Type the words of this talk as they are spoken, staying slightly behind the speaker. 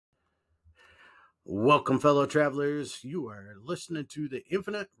Welcome, fellow travelers. You are listening to the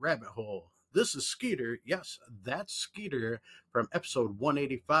Infinite Rabbit Hole. This is Skeeter. Yes, that's Skeeter from episode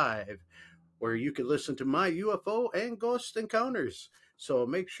 185, where you can listen to my UFO and ghost encounters. So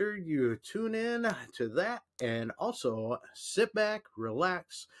make sure you tune in to that and also sit back,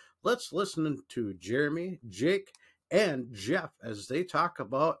 relax. Let's listen to Jeremy, Jake, and Jeff as they talk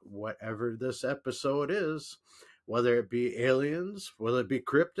about whatever this episode is. Whether it be aliens, will it be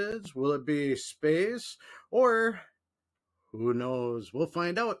cryptids, will it be space, or who knows? We'll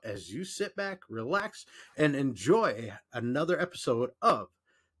find out as you sit back, relax, and enjoy another episode of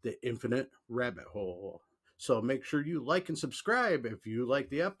The Infinite Rabbit Hole. So make sure you like and subscribe if you like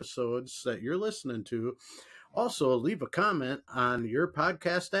the episodes that you're listening to. Also, leave a comment on your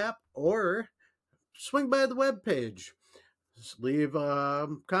podcast app or swing by the webpage. Just leave a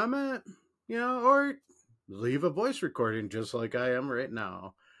comment, or leave a voice recording just like I am right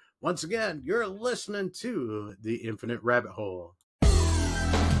now. Once again, you're listening to The Infinite Rabbit Hole. Imagine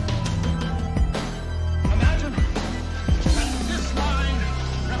that this line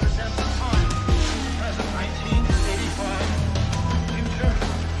represents the time, present 1985, future,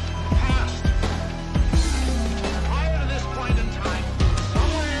 past. Prior to this point in time,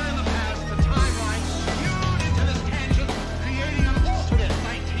 somewhere in the past, the timeline skewed into this tangent, creating an alternate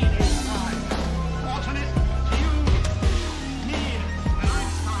 1985. Alternate to you, me, and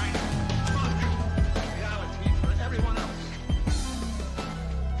Einstein. Fuck. Reality for everyone else.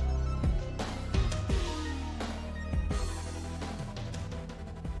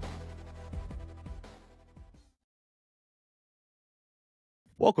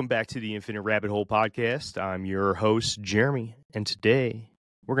 Welcome back to the Infinite Rabbit Hole podcast. I'm your host, Jeremy, and today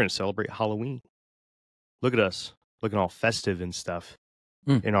we're going to celebrate Halloween. Look at us, looking all festive and stuff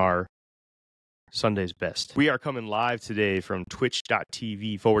in our Sunday's best. We are coming live today from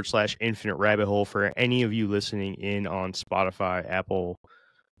twitch.tv/Infinite Rabbit Hole. For any of you listening in on Spotify, Apple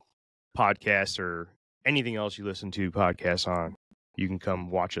Podcasts, or anything else you listen to podcasts on, you can come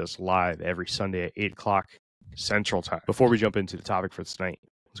watch us live every Sunday at 8 o'clock Central Time. Before we jump into the topic for tonight,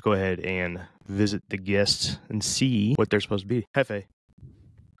 let's go ahead and visit the guests and see what they're supposed to be. Hefe,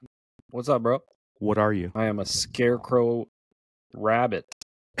 What's up, bro? what are you? I am a scarecrow rabbit.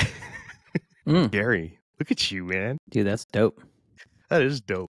 Gary, look at you, man. Dude, that's dope. That is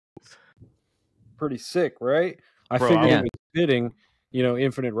dope. Pretty sick, right? I Bro, figured yeah. it was fitting,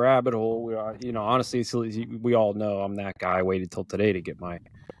 Infinite Rabbit Hole. Honestly, we all know I'm that guy. I waited till today to get my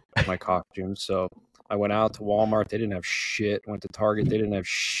costume. So I went out to Walmart. They didn't have shit. Went to Target. They didn't have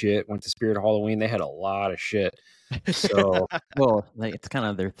shit. Went to Spirit Halloween. They had a lot of shit. So Well, it's kind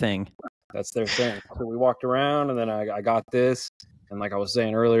of their thing. that's their thing. So we walked around, and then I got this. And like I was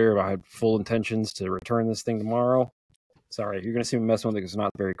saying earlier, I had full intentions to return this thing tomorrow. Sorry, you're going to see me messing with it because it's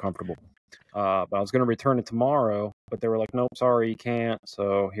not very comfortable. But I was going to return it tomorrow, but they were like, nope, sorry, you can't.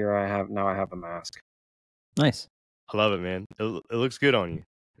 So here I have a mask. Nice. I love it, man. It looks good on you.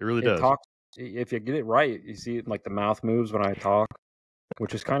 It really does. Talks, if you get it right, you see like the mouth moves when I talk,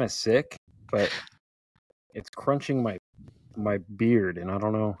 which is kind of sick, but it's crunching my beard, and I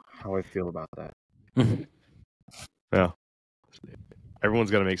don't know how I feel about that. Yeah. Everyone's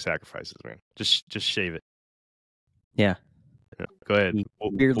got to make sacrifices, man. Just shave it. Yeah. Yeah. Go ahead.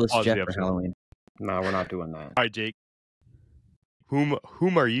 Beardless pause the Jeff for episode. Halloween. No, we're not doing that. All right, Jake. Whom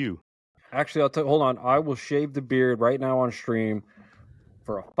are you? Actually, hold on. I will shave the beard right now on stream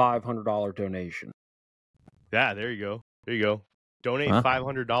for a $500 donation. Yeah, there you go. There you go. Donate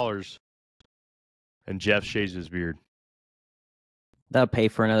 $500, and Jeff shaves his beard. That'll pay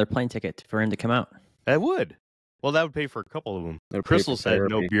for another plane ticket for him to come out. That would. Well, that would pay for a couple of them. It'll pay Crystal for said no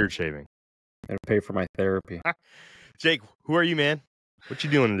therapy. beard shaving. It'll pay for my therapy. Jake, who are you, man? What you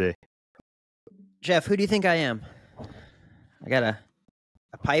doing today? Jeff, who do you think I am? I got a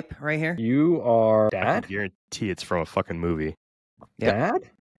pipe right here. You are I dad? can guarantee it's from a fucking movie. Yep.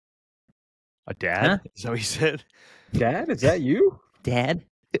 Dad? A dad? Huh? Is that what he said? Dad? Is that you? Dad,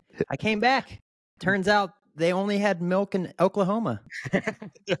 I came back. Turns out they only had milk in Oklahoma. I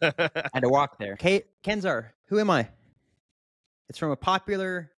had to walk there. Kenzar, who am I? It's from a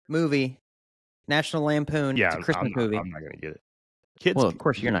popular movie, National Lampoon. Yeah, it's a Christmas movie. I'm not going to get it. Kids, Well, of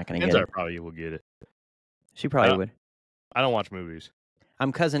course you're not going to get Kenzar it. probably will get it. She probably would. I don't watch movies.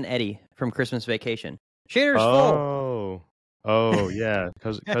 I'm Cousin Eddie from Christmas Vacation. Shader's full. Oh, yeah.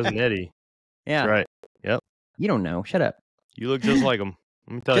 Cousin Eddie. Yeah. Right. Yep. You don't know. Shut up. You look just like him.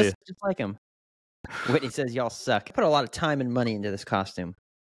 Let me tell you. Just like him. Whitney says y'all suck. I put a lot of time and money into this costume.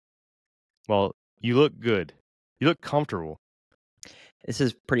 Well, you look good. You look comfortable. This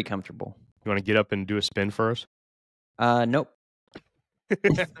is pretty comfortable. You want to get up and do a spin for us? Nope.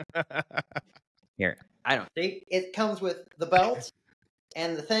 Here, I don't see. It comes with the belt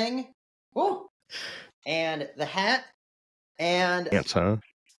and the thing, woo, and the hat, and Ants, huh?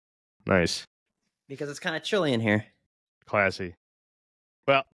 Nice. because it's kind of chilly in here. Classy.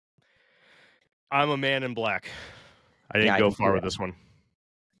 Well, I'm a man in black. I didn't I go can see far with that. this one.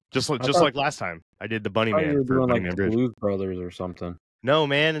 Just thought- like last time. I did the Bunny I thought you Man were for doing Bunny like Man the Bridge. Blues Brothers or something. No,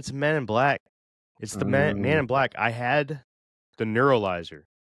 man, it's Men in Black. It's the man in Black. I had the Neuralizer,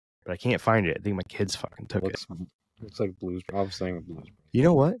 but I can't find it. I think my kids fucking took it. Looks like Blues. I was saying Blues. You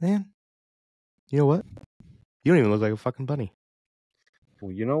know what, man? You know what? You don't even look like a fucking bunny.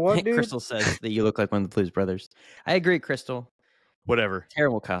 Well, you know what, dude? Crystal says that you look like one of the Blues Brothers. I agree, Crystal. Whatever.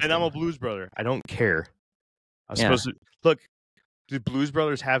 Terrible costume. And I'm a Blues Brother. I don't care. I was Yeah. supposed to look. Do Blues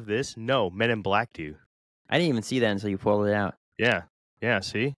Brothers have this? No, Men in Black do. I didn't even see that until you pulled it out. Yeah. Yeah,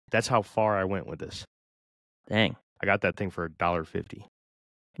 see? That's how far I went with this. Dang, I got that thing for $1.50.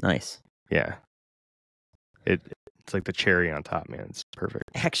 nice. Yeah. It's like the cherry on top, man. It's perfect.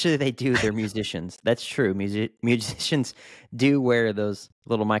 Actually, they do. They're musicians. That's true. Musicians do wear those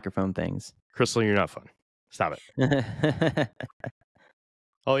little microphone things. Crystal, you're not fun. Stop it.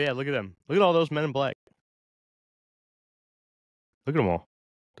 Oh, yeah, look at them. Look at all those Men in Black. Look at them all.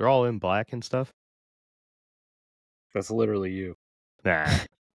 They're all in black and stuff. That's literally you. Nah.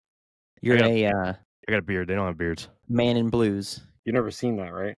 You're I a got a beard. They don't have beards. man in blues. You never seen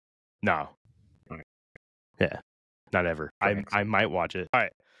that, right? No. Right. Yeah. Not ever. Thanks. I might watch it. All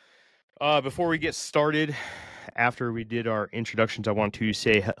right. Before we get started, after we did our introductions, I want to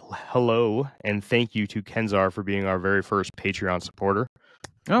say hello and thank you to Kenzar for being our very first Patreon supporter.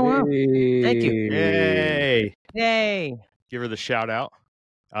 Oh wow! Hey. Thank you. Yay! Yay! Give her the shout out.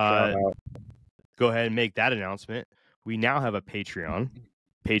 Shout out. Go ahead and make that announcement. We now have a Patreon.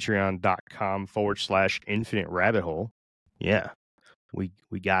 Patreon.com/infinite rabbit hole. Yeah. We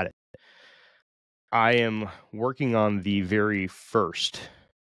got it. I am working on the very first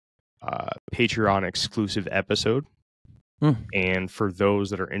Patreon exclusive episode. And for those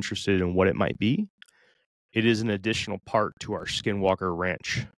that are interested in what it might be, it is an additional part to our Skinwalker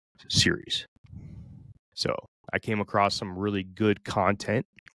Ranch series. So I came across some really good content,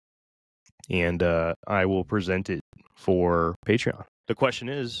 and I will present it for Patreon. The question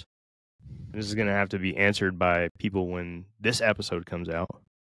is, this is going to have to be answered by people when this episode comes out,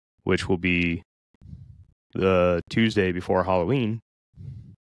 which will be the Tuesday before Halloween.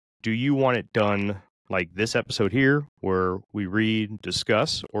 Do you want it done like this episode here, where we read,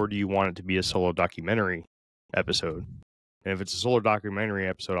 discuss, or do you want it to be a solo documentary episode? And if it's a solo documentary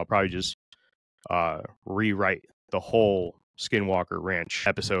episode, I'll probably just rewrite the whole Skinwalker Ranch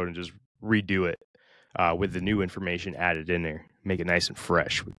episode and just redo it with the new information added in there. Make it nice and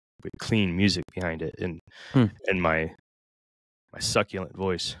fresh with clean music behind it and my succulent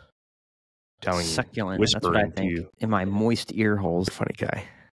voice telling Succulent. you, That's what I whispering to think. you. In my moist ear holes. Funny guy.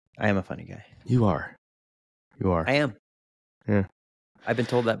 I am a funny guy. You are. You are. I am. Yeah. I've been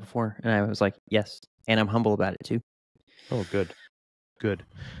told that before, and I was like, yes. And I'm humble about it, too. Oh, good. Good.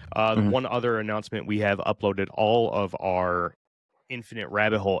 One other announcement, we have uploaded all of our Infinite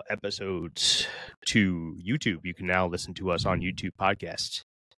Rabbit Hole episodes to YouTube. You can now listen to us on YouTube podcasts.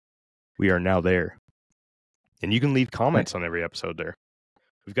 We are now there. And you can leave comments on every episode there.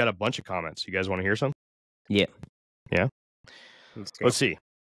 We've got a bunch of comments. You guys want to hear some? Yeah. Yeah? Let's go. Let's see.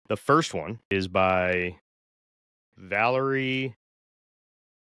 The first one is by Valerie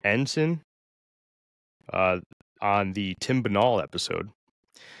Ensign on the Tim Banal episode.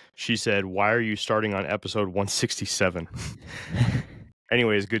 She said, "Why are you starting on episode 167?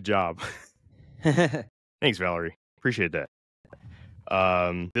 Anyways, good job." Thanks, Valerie. Appreciate that.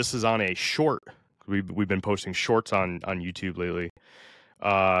 This is on a short. We've been posting shorts on YouTube lately.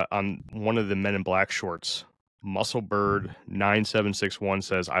 On one of the Men in Black shorts, Musclebird 9761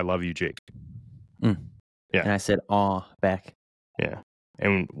 says, "I love you, Jake." Yeah. And I said, aw, back. Yeah.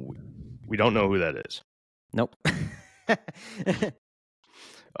 And we don't know who that is. Nope.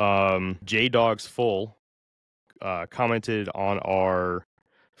 J Dogs Full commented on our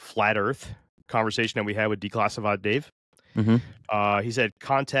Flat Earth conversation that we had with Declassified Dave. He said,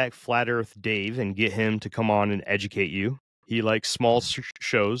 "Contact Flat Earth Dave and get him to come on and educate you. He likes small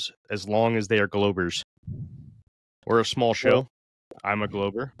shows as long as they are Globers." We're a small show. I'm a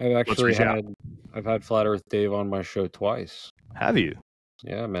Glober. I've had Flat Earth Dave on my show twice. Have you?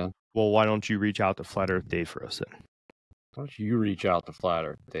 Yeah, man. Well, why don't you reach out to Flat Earth Dave for us then? Why don't you reach out to Flat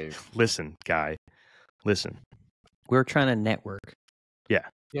Earth Dave? Listen, guy. Listen. We're trying to network.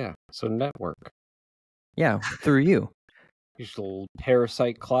 Yeah, so network. Yeah, through you. Just a little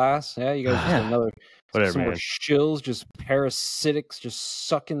parasite class. Yeah, you guys just Whatever, Some more man. shills, just parasitics, just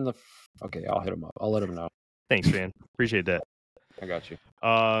sucking the. Okay, I'll hit him up. I'll let him know. Thanks, man. Appreciate that. I got you.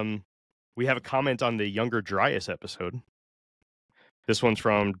 We have a comment on the Younger Dryas episode. This one's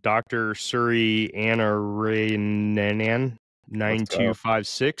from Dr. Suri Anarayanan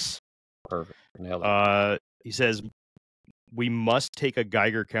 9256. Perfect. Nailed it. He says, we must take a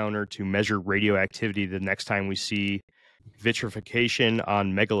Geiger counter to measure radioactivity the next time we see vitrification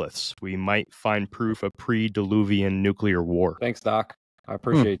on megaliths. We might find proof of pre-Diluvian nuclear war. Thanks, Doc. I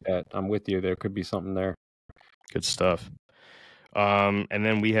appreciate that. I'm with you. There could be something there. Good stuff. And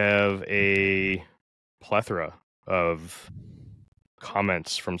then we have a plethora of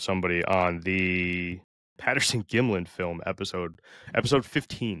comments from somebody on the Patterson Gimlin film episode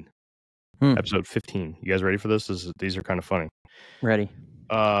 15. Episode 15. You guys ready for this? These are kind of funny. Ready.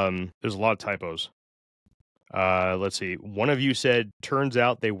 There's a lot of typos. Let's see. One of you said, turns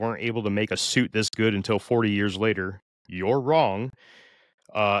out they weren't able to make a suit this good until 40 years later. You're wrong.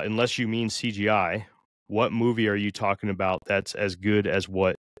 Unless you mean CGI. What movie are you talking about that's as good as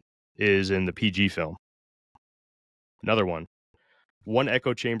what is in the PG film? Another one. One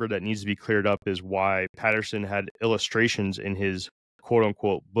echo chamber that needs to be cleared up is why Patterson had illustrations in his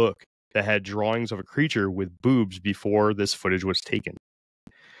quote-unquote book that had drawings of a creature with boobs before this footage was taken.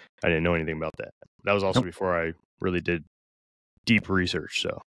 I didn't know anything about that. That was also before I really did deep research,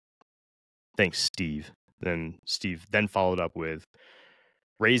 so thanks, Steve. Then Steve then followed up with,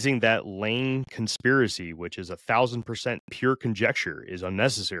 raising that Lane conspiracy, which is 1,000% pure conjecture, is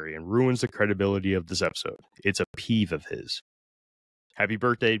unnecessary and ruins the credibility of this episode. It's a peeve of his. Happy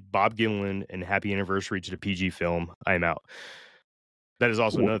birthday, Bob Gimlin, and happy anniversary to the PG film. I'm out. That is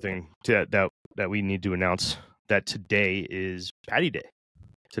also another thing that we need to announce, that today is Patty Day.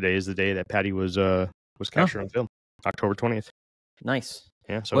 Today is the day that Patty was captured on film, October 20th. Nice.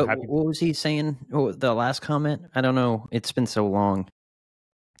 Yeah. So what was he saying? Oh, the last comment? I don't know. It's been so long.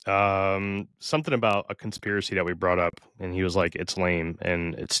 Something about a conspiracy that we brought up, and he was like, "It's lame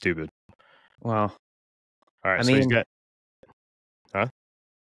and it's stupid." Wow. All right. I So mean, he's got. Huh?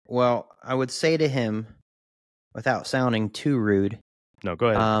 Well, I would say to him, without sounding too rude, No, go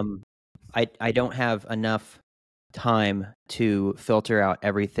ahead. I don't have enough time to filter out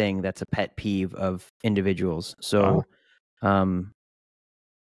everything that's a pet peeve of individuals. So,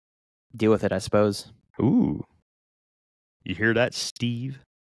 deal with it, I suppose. Ooh. You hear that, Steve?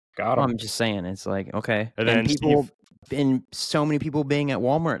 Got Well, him. I'm just saying, it's like, okay. And then people, Steve- and so many people being at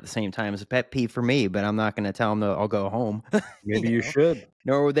Walmart at the same time is a pet peeve for me, but I'm not going to tell them that I'll go home. Maybe you should.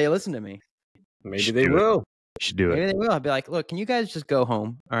 Nor would they listen to me. Maybe Should they do it. will. You should do Maybe it. they will. I'll be like, look, can you guys just go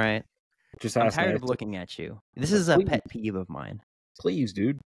home? All right. Just I'm ask tired of nicely. looking at you. This is a Please. pet peeve of mine. Please,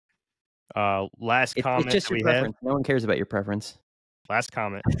 dude. Last comment It's just that your we had. preference. No one cares about your preference. Last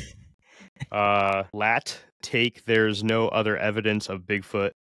comment. Lat take. There's no other evidence of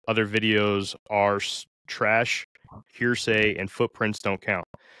Bigfoot. Other videos are trash, hearsay, and footprints don't count.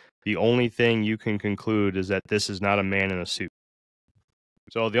 The only thing you can conclude is that this is not a man in a suit.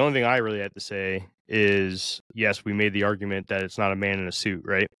 So the only thing I really have to say is, yes, we made the argument that it's not a man in a suit,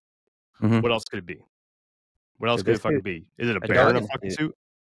 right? Mhm. What else could it be? What else Could could it this fucking be- be? Is it a a bear in dog a in a fucking suit? suit?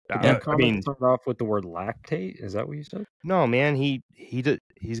 Did I that comment mean, start off with the word lactate? Is that what you said? no, man.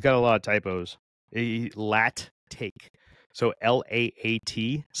 He's got a lot of typos. Lat take. So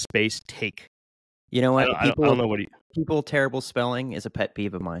LAAT space take. You know I what? don't know what he. People terrible spelling is a pet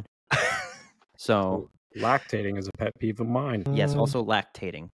peeve of mine. So, Lactating is a pet peeve of mine. yes, also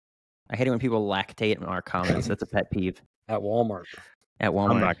lactating. I hate it when people lactate in our comments. That's a pet peeve At Walmart. at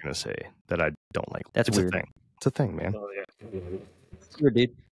Walmart. I'm not gonna say that I don't like. That's it's weird. a thing. It's a thing, man. Oh, yeah. Weird,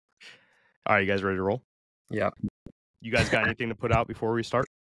 dude. All right, you guys ready to roll? Yeah. You guys got anything to put out before we start?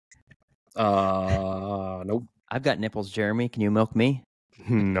 Nope. I've got nipples, Jeremy. Can you milk me?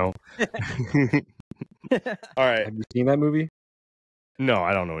 No. All right. Have you seen that movie? No,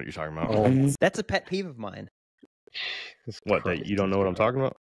 I don't know what you're talking about. Oh, That's a pet peeve of mine. What? That you don't know what I'm talking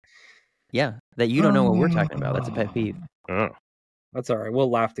about? Yeah, that you don't know what we're talking about. That's a pet peeve. Oh. That's all right.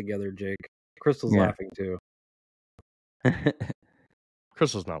 We'll laugh together, Jake. Crystal's Yeah. laughing too.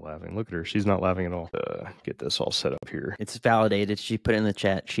 Crystal's not laughing. Look at her. She's not laughing at all. Get this all set up here. It's validated. She put it in the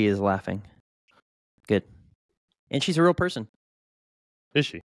chat. She is laughing. Good. And she's a real person. Is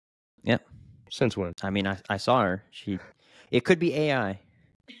she? Yep. Since when? I mean, I saw her. It could be AI.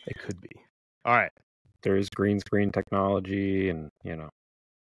 It could be. All right. There is green screen technology, and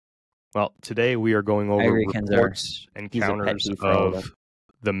Well, today we are going over agree, Kenzo. reports and He's a pet counters peeve for all of of them.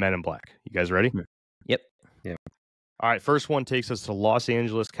 the Men in Black. You guys ready? Yep. All right, first one takes us to Los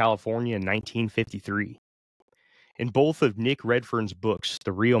Angeles, California in 1953. In both of Nick Redfern's books,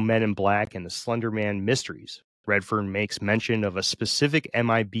 The Real Men in Black and The Slender Man Mysteries, Redfern makes mention of a specific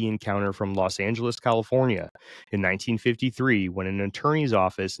MIB encounter from Los Angeles, California in 1953 when an attorney's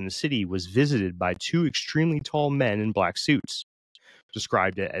office in the city was visited by two extremely tall men in black suits,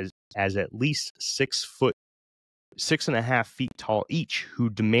 described as at least 6.5 feet tall each, who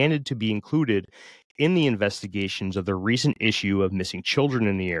demanded to be included in the investigations of the recent issue of missing children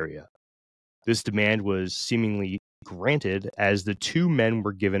in the area. This demand was seemingly granted as the two men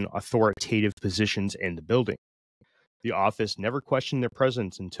were given authoritative positions in the building. The office never questioned their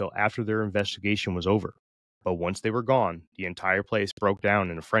presence until after their investigation was over. But once they were gone, the entire place broke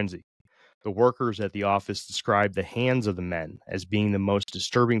down in a frenzy. The workers at the office described the hands of the men as being the most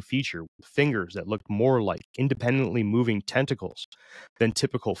disturbing feature, with fingers that looked more like independently moving tentacles than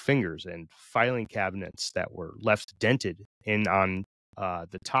typical fingers, and filing cabinets that were left dented in on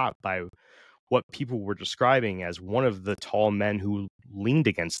the top by what people were describing as one of the tall men who leaned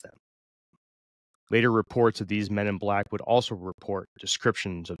against them. Later reports of these men in black would also report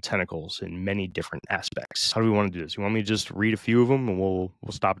descriptions of tentacles in many different aspects. How do we want to do this? You want me to just read a few of them and we'll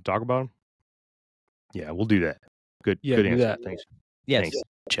stop and talk about them? Yeah, we'll do that. Good answer. that. Thanks. Yes. Thanks,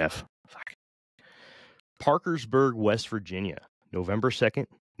 Jeff. Fuck. Parkersburg, West Virginia, November 2nd,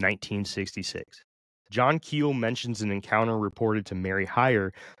 1966. John Keel mentions an encounter reported to Mary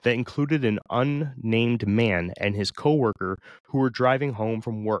Heyer that included an unnamed man and his coworker who were driving home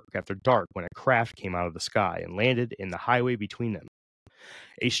from work after dark when a craft came out of the sky and landed in the highway between them.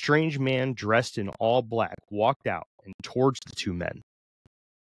 A strange man dressed in all black walked out and towards the two men.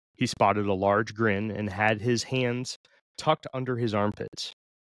 He spotted a large grin and had his hands tucked under his armpits.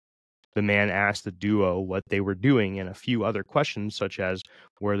 The man asked the duo what they were doing and a few other questions such as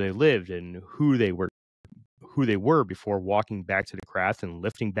where they lived and who they were before walking back to the craft and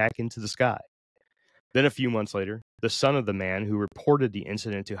lifting back into the sky. Then a few months later, the son of the man who reported the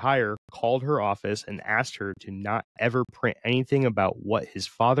incident to Heyer called her office and asked her to not ever print anything about what his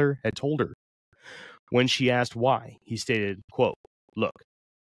father had told her. When she asked why, he stated, quote, "Look,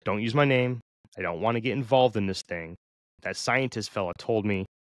 don't use my name. I don't want to get involved in this thing. That scientist fella told me,"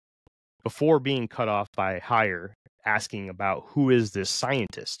 before being cut off by Heyer asking about who is this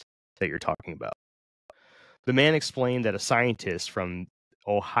scientist that you're talking about. The man explained that a scientist from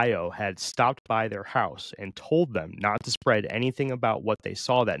Ohio had stopped by their house and told them not to spread anything about what they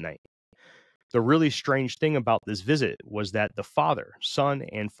saw that night. The really strange thing about this visit was that the father, son,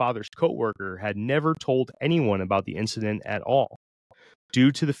 and father's coworker had never told anyone about the incident at all,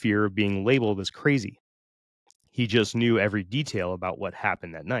 due to the fear of being labeled as crazy. He just knew every detail about what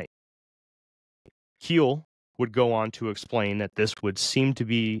happened that night. Keel would go on to explain that this would seem to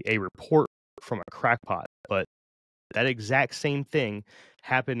be a report from a crackpot, but that exact same thing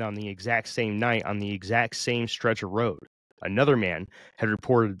happened on the exact same night on the exact same stretch of road. Another man had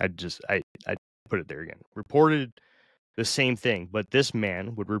reported, I put it there again, reported the same thing, but this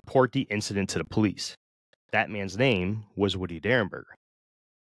man would report the incident to the police. That man's name was Woody Derenberger.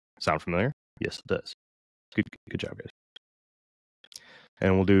 Sound familiar? Yes, it does. Good job, guys.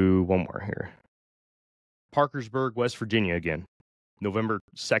 And we'll do one more here. Parkersburg, West Virginia again. November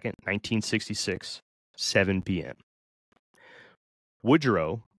 2nd, 1966, 7 p.m.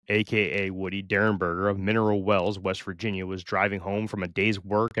 Woodrow, a.k.a. Woody Derenberger of Mineral Wells, West Virginia, was driving home from a day's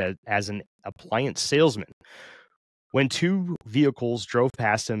work as an appliance salesman when two vehicles drove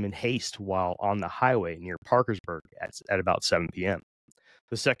past him in haste while on the highway near Parkersburg at about 7 p.m.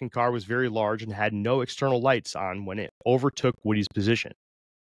 The second car was very large and had no external lights on when it overtook Woody's position.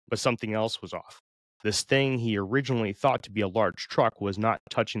 But something else was off. This thing he originally thought to be a large truck was not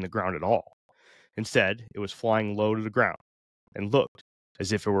touching the ground at all. Instead, it was flying low to the ground and looked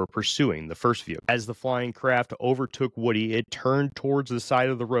as if it were pursuing the first vehicle. As the flying craft overtook Woody, it turned towards the side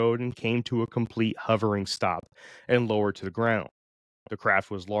of the road and came to a complete hovering stop and lowered to the ground. The craft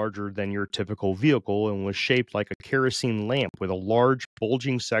was larger than your typical vehicle and was shaped like a kerosene lamp with a large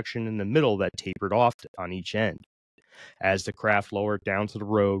bulging section in the middle that tapered off on each end. As the craft lowered down to the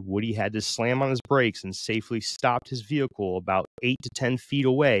road, Woody had to slam on his brakes and safely stopped his vehicle about 8 to 10 feet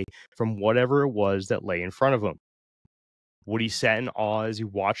away from whatever it was that lay in front of him. Woody sat in awe as he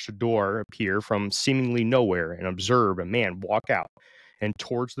watched a door appear from seemingly nowhere and observed a man walk out and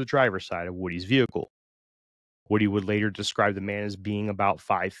towards the driver's side of Woody's vehicle. Woody would later describe the man as being about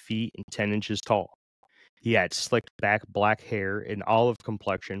 5 feet and 10 inches tall. He had slicked back black hair, an olive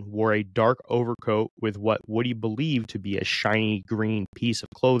complexion, wore a dark overcoat with what Woody believed to be a shiny green piece of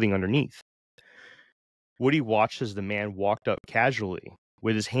clothing underneath. Woody watched as the man walked up casually,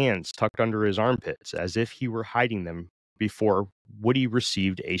 with his hands tucked under his armpits, as if he were hiding them, before Woody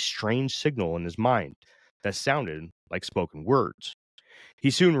received a strange signal in his mind that sounded like spoken words. He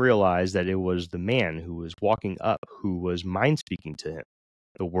soon realized that it was the man who was walking up who was mind-speaking to him.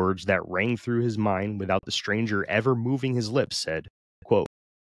 The words that rang through his mind without the stranger ever moving his lips said, quote,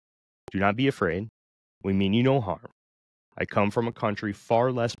 "Do not be afraid. We mean you no harm. I come from a country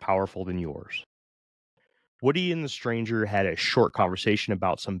far less powerful than yours." Woody and the stranger had a short conversation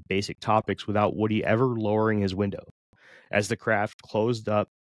about some basic topics without Woody ever lowering his window. As the craft closed up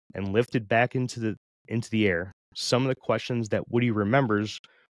and lifted back into the air, some of the questions that Woody remembers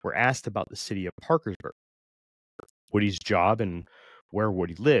were asked about the city of Parkersburg, Woody's job, and where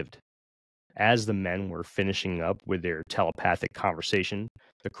Woody lived. As the men were finishing up with their telepathic conversation,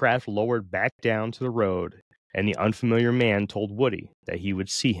 the craft lowered back down to the road, and the unfamiliar man told Woody that he would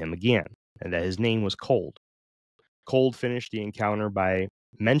see him again, and that his name was Cold. Cold finished the encounter by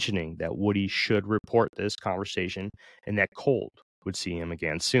mentioning that Woody should report this conversation and that Cold would see him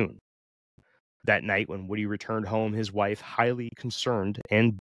again soon. That night, when Woody returned home, his wife was highly concerned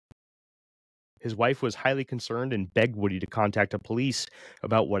and begged Woody to contact the police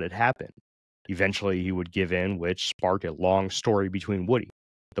about what had happened. Eventually, he would give in, which sparked a long story between Woody,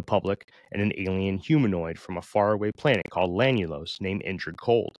 the public, and an alien humanoid from a faraway planet called Lanulos named Indrid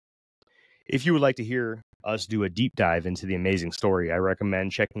Cold. If you would like to hear us do a deep dive into the amazing story, I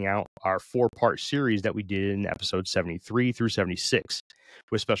recommend checking out our 4-part series that we did in episodes 73 through 76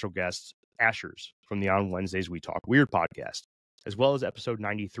 with special guests Ashers from the On Wednesdays We Talk Weird podcast, as well as episode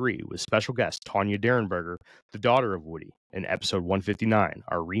 93 with special guest Tanya Derenberger, the daughter of Woody, and episode 159,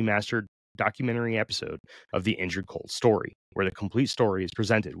 our remastered documentary episode of the Indrid Cold story, where the complete story is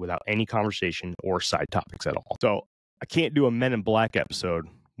presented without any conversation or side topics at all. So I can't do a Men in Black episode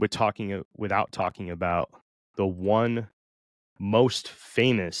without talking about the one most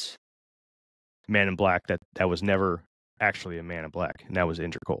famous Man in Black that was never actually a Man in Black, and that was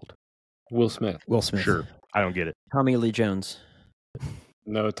Indrid Cold. Will Smith. Sure. I don't get it. Tommy Lee Jones.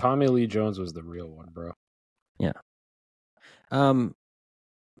 No, Tommy Lee Jones was the real one, bro. Yeah.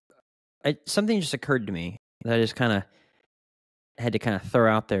 Something just occurred to me that I just kind of had to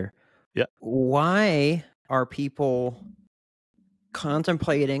throw out there. Yeah. Why are people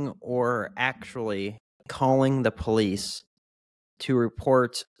contemplating or actually calling the police to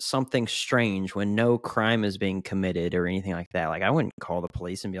report something strange when no crime is being committed or anything like that? Like, I wouldn't call the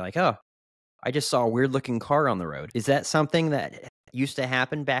police and be like, "Oh, I just saw a weird looking car on the road." Is that something that used to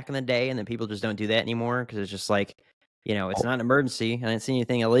happen back in the day and then people just don't do that anymore? Because it's just like, it's not an emergency. I didn't see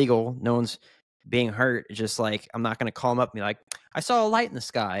anything illegal. No one's being hurt. It's just like, I'm not going to call them up and be like, "I saw a light in the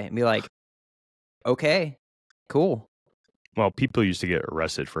sky," and be like, "Okay, cool." Well, people used to get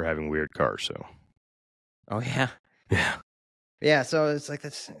arrested for having weird cars, so. Oh, yeah. Yeah. Yeah, so it's like,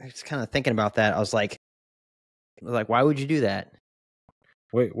 it's kind of thinking about that. I was like, why would you do that?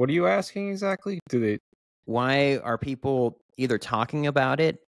 Wait, what are you asking exactly? Why are people either talking about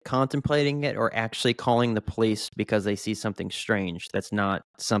it, contemplating it, or actually calling the police because they see something strange that's not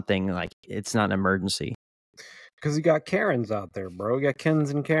something like, it's not an emergency? Because you got Karens out there, bro. You got Kens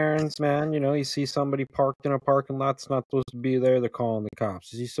and Karens, man. You see somebody parked in a parking lot that's not supposed to be there, they're calling the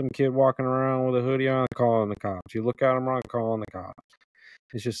cops. You see some kid walking around with a hoodie on, calling the cops. You look at him wrong, calling the cops.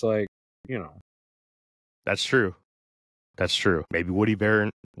 It's just like, That's true. Maybe Woody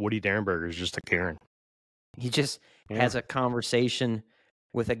Derenberger is just a Karen. He just has a conversation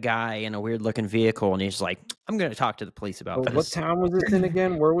with a guy in a weird looking vehicle, and he's like, "I'm going to talk to the police about this." What town was this in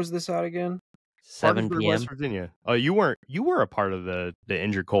again? Where was this at again? 7 p.m. West Virginia. Oh, you were a part of the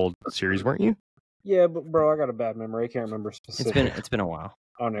Indrid Cold series, weren't you? Yeah, but bro, I got a bad memory. I can't remember specifics. It's been a while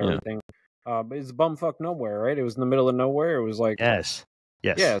on everything. But it's bumfuck nowhere, right? It was in the middle of nowhere. It was like Yes.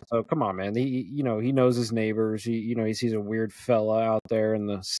 Yeah, so come on, man. He knows his neighbors. He sees a weird fella out there in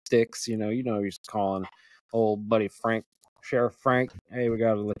the sticks. He's calling old buddy Frank, Sheriff Frank. Hey, we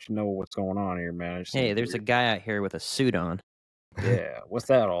got to let you know what's going on here, man. Hey, there's a guy out here with a suit on. Yeah, what's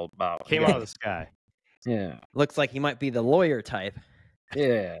that all about? Came out of the sky. Yeah, looks like he might be the lawyer type.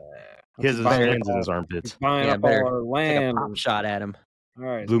 Yeah, he has his hands in his armpits. He's buying up all our land. Take a pop shot at him. All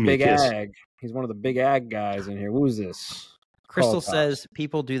right, Blew me a big kiss. ag. He's one of the big ag guys in here. Who's this? Crystal says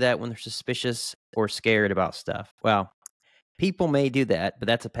people do that when they're suspicious or scared about stuff. Well, people may do that, but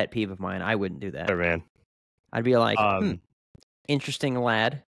that's a pet peeve of mine. I wouldn't do that. Hey, man. I'd be like, interesting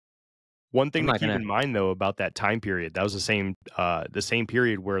lad. One thing to keep in mind, though, about that time period, that was the same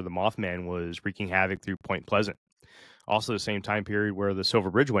period where the Mothman was wreaking havoc through Point Pleasant. Also the same time period where the Silver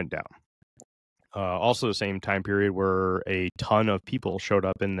Bridge went down. Also the same time period where a ton of people showed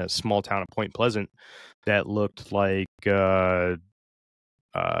up in the small town of Point Pleasant that looked like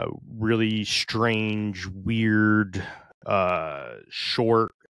really strange, weird,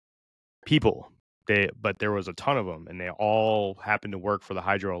 short people. but there was a ton of them, and they all happened to work for the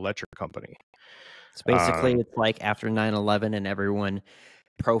hydroelectric company. So basically, it's like after 9/11 and everyone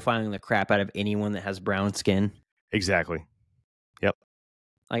profiling the crap out of anyone that has brown skin. Exactly. Yep.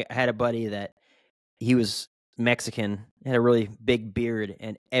 Like, I had a buddy that he was Mexican, had a really big beard,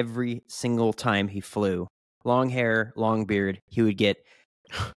 and every single time he flew, long hair, long beard, he would get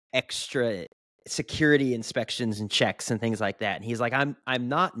extra security inspections and checks and things like that. And he's like, I'm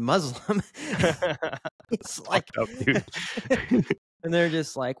not Muslim. It's like, up, dude. and they're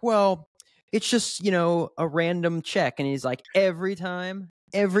just like, well, it's just, a random check. And he's like, every time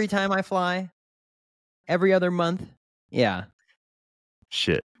I fly, every other month. Yeah.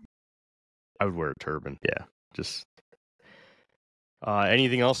 Shit. I would wear a turban. Yeah. Just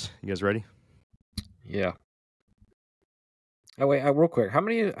anything else? You guys ready? Yeah. Oh wait, real quick. How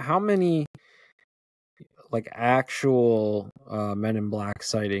many like actual Men in Black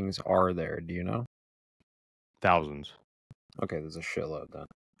sightings are there? Do you know? Thousands. Okay, there's a shitload then.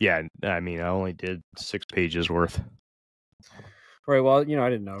 Yeah, I mean, I only did 6 pages worth. Right. Well, I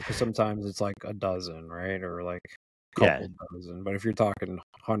didn't know because sometimes it's like a dozen, right, or like a couple dozen. But if you're talking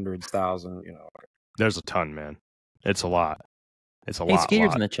hundreds, thousand, There's a ton, man. It's a lot. It's a Hey, lot.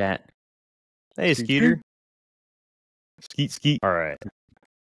 Skeeter's in the chat. Hey, Skeeter. Skeet. All right.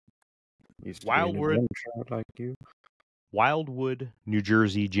 Used to be in a Wildwood, drum shop like you. Wildwood, New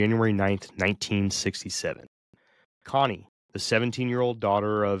Jersey, January 9th, 1967. Connie, the 17-year-old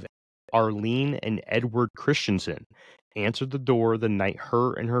daughter of Arlene and Edward Christensen, answered the door the night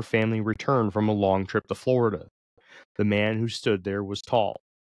her and her family returned from a long trip to Florida. The man who stood there was tall,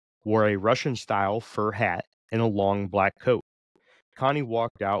 wore a Russian-style fur hat and a long black coat. Connie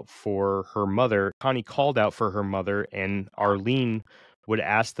called out for her mother, and Arlene would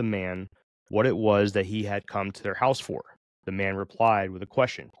ask the man what it was that he had come to their house for. The man replied with a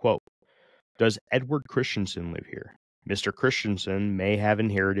question, quote, "Does Edward Christensen live here? Mr. Christensen may have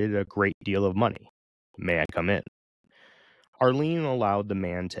inherited a great deal of money. May I come in?" Arlene allowed the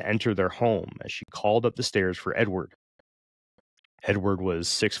man to enter their home as she called up the stairs for Edward. Edward was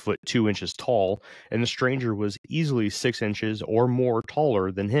 6'2" tall, and the stranger was easily 6 inches or more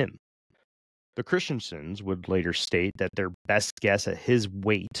taller than him. The Christensens would later state that their best guess at his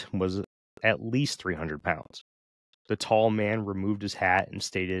weight was at least 300 pounds. The tall man removed his hat and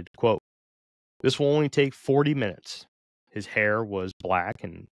stated, quote, "This will only take 40 minutes. His hair was black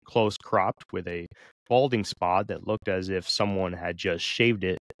and close cropped with a balding spot that looked as if someone had just shaved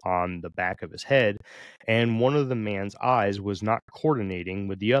it on the back of his head, and one of the man's eyes was not coordinating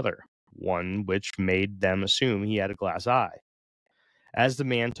with the other, one which made them assume he had a glass eye." As the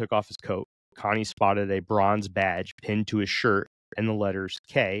man took off his coat, Connie spotted a bronze badge pinned to his shirt and the letters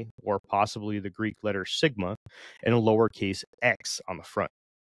K, or possibly the Greek letter sigma, and a lowercase x on the front.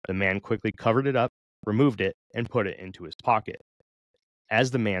 The man quickly covered it up, removed it, and put it into his pocket.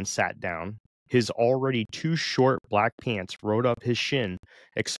 As the man sat down, his already too short black pants rode up his shin,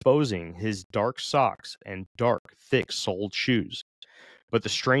 exposing his dark socks and dark, thick-soled shoes. But the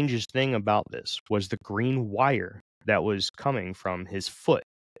strangest thing about this was the green wire that was coming from his foot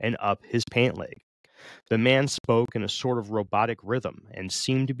and up his pant leg. The man spoke in a sort of robotic rhythm and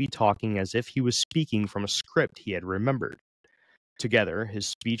seemed to be talking as if he was speaking from a script he had remembered. Together, his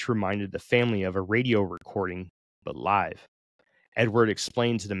speech reminded the family of a radio recording, but live. Edward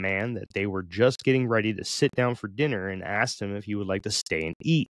explained to the man that they were just getting ready to sit down for dinner and asked him if he would like to stay and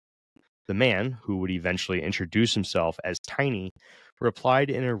eat. The man, who would eventually introduce himself as Tiny,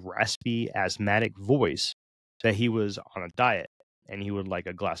 replied in a raspy, asthmatic voice that he was on a diet and he would like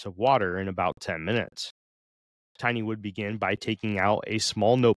a glass of water in about 10 minutes. Tiny would begin by taking out a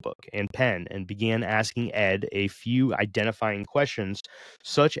small notebook and pen and began asking Ed a few identifying questions,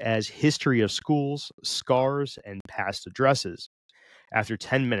 such as history of schools, scars, and past addresses. After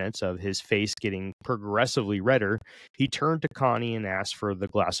 10 minutes of his face getting progressively redder, he turned to Connie and asked for the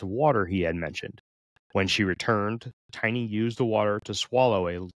glass of water he had mentioned. When she returned, Tiny used the water to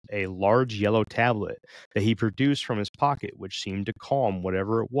swallow a large yellow tablet that he produced from his pocket, which seemed to calm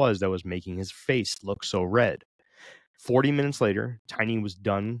whatever it was that was making his face look so red. 40 minutes later, Tiny was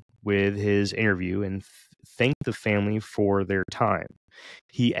done with his interview and thanked the family for their time.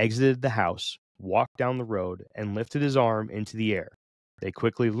 He exited the house, walked down the road, and lifted his arm into the air. They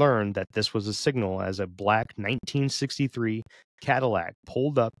quickly learned that this was a signal as a black 1963 Cadillac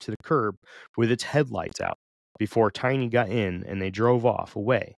pulled up to the curb with its headlights out before Tiny got in, and they drove off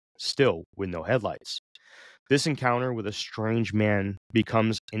away, still with no headlights. This encounter with a strange man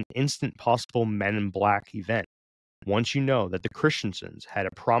becomes an instant possible Men in Black event once you know that the Christensens had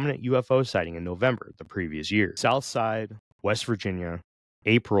a prominent UFO sighting in November the previous year. Southside, West Virginia,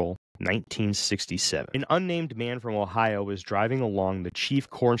 April 1967. An unnamed man from Ohio was driving along the Chief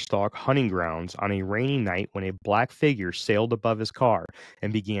Cornstalk hunting grounds on a rainy night when a black figure sailed above his car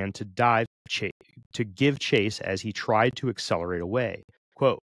and began to give chase as he tried to accelerate away.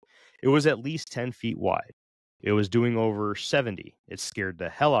 Quote, "It was at least 10 feet wide. It was doing over 70. It scared the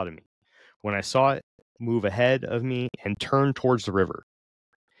hell out of me when I saw it move ahead of me and turn towards the river."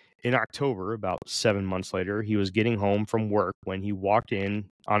 In October, about 7 months later, he was getting home from work when he walked in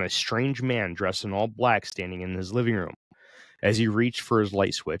on a strange man dressed in all black standing in his living room. As he reached for his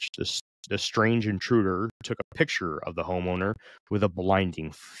light switch, the strange intruder took a picture of the homeowner with a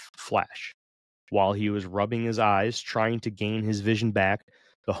blinding flash. While he was rubbing his eyes, trying to gain his vision back,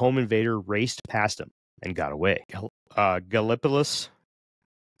 the home invader raced past him and got away. Gallipolis,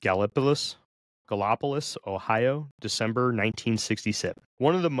 Ohio, December 1967.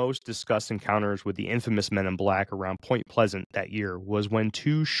 One of the most discussed encounters with the infamous Men in Black around Point Pleasant that year was when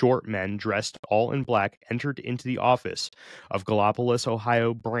two short men dressed all in black entered into the office of Gallipolis,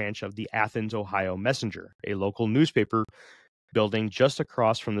 Ohio branch of the Athens, Ohio Messenger, a local newspaper building just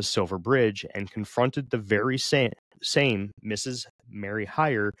across from the Silver Bridge, and confronted the very same Mrs. Mary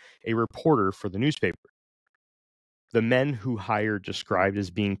Heyer, a reporter for the newspaper. The men who Heyer described as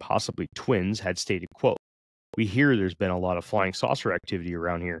being possibly twins had stated, quote, "We hear there's been a lot of flying saucer activity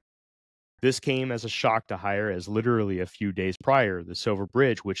around here." This came as a shock to Heyer, as literally a few days prior, the Silver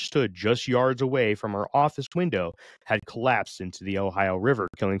Bridge, which stood just yards away from her office window, had collapsed into the Ohio River,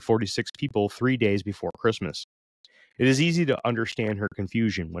 killing 46 people 3 days before Christmas. It is easy to understand her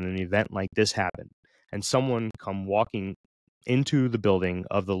confusion when an event like this happened, and someone come walking into the building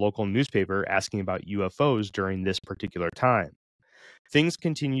of the local newspaper asking about UFOs during this particular time. Things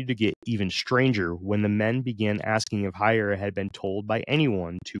continued to get even stranger when the men began asking if Heyer had been told by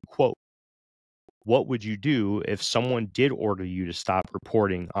anyone to, quote, "What would you do if someone did order you to stop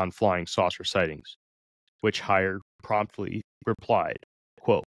reporting on flying saucer sightings?" Which Heyer promptly replied,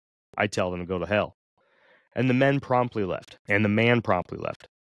 quote, "I tell them to go to hell." And the man promptly left.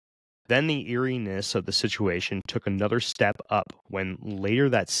 Then the eeriness of the situation took another step up when later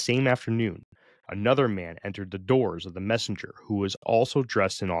that same afternoon, another man entered the doors of the Messenger who was also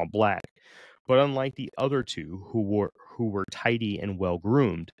dressed in all black. But unlike the other two who were tidy and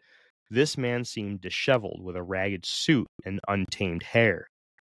well-groomed, this man seemed disheveled with a ragged suit and untamed hair.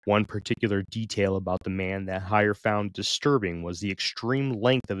 One particular detail about the man that Heyer found disturbing was the extreme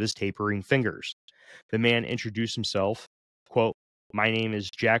length of his tapering fingers. The man introduced himself, quote, "My name is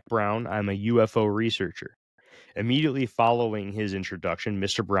Jack Brown. I'm a UFO researcher." Immediately following his introduction,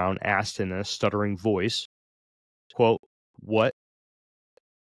 Mr. Brown asked in a stuttering voice, quote, What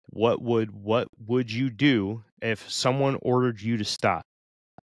would you do if someone ordered you to stop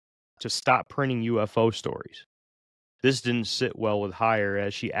printing UFO stories?" This didn't sit well with Heyer,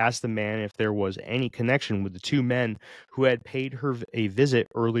 as she asked the man if there was any connection with the two men who had paid her a visit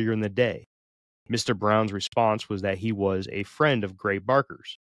earlier in the day. Mr. Brown's response was that he was a friend of Gray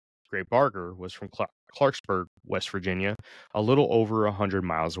Barker's. Gray Barker was from Clarksburg, West Virginia, a little over 100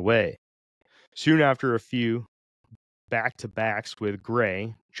 miles away. Soon after a few back-to-backs with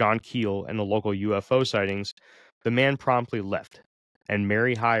Gray, John Keel, and the local UFO sightings, the man promptly left, and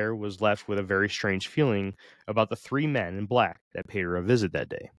Mary Heyer was left with a very strange feeling about the three men in black that paid her a visit that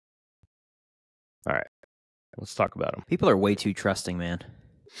day. All right, let's talk about them. People are way too trusting, man.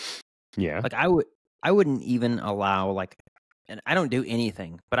 Yeah. Like I wouldn't even allow, like, and I don't do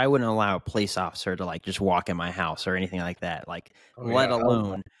anything, but I wouldn't allow a police officer to like just walk in my house or anything like that. Like, let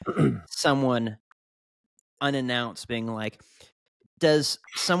alone someone unannounced being like, "Does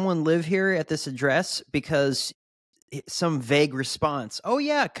someone live here at this address?" Because some vague response, "Oh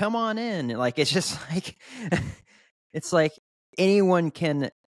yeah, come on in." Like, it's just like, it's like anyone can.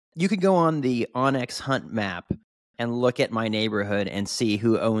 You could go on the Onyx Hunt map and look at my neighborhood and see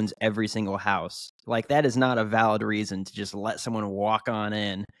who owns every single house. Like, that is not a valid reason to just let someone walk on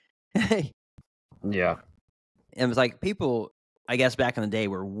in. Yeah. And it was like, people, I guess back in the day,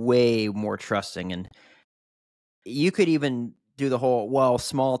 were way more trusting, and you could even do the whole, well,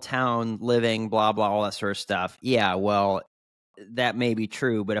 small town living, blah, blah, all that sort of stuff. Yeah, well, that may be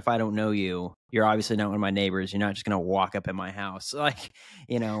true, but if I don't know you, you're obviously not one of my neighbors. You're not just going to walk up in my house. Like,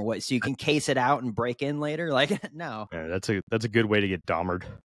 you know what? So you can case it out and break in later. Like, no. Yeah, that's a good way to get Dahmered.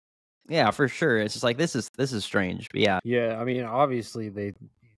 Yeah, for sure. It's just like, this is strange. But yeah. Yeah, I mean, obviously they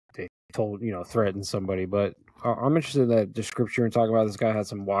told, threatened somebody, but I'm interested in that description and talking about this guy had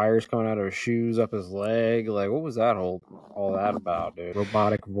some wires coming out of his shoes up his leg. Like, what was that all that about, dude?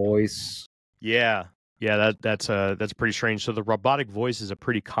 Robotic voice. Yeah, that's pretty strange. So the robotic voice is a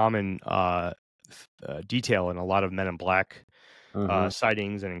pretty common detail in a lot of Men in Black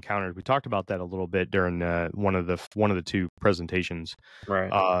sightings and encounters. We talked about that a little bit during one of the two presentations.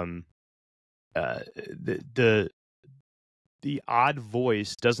 Right. The odd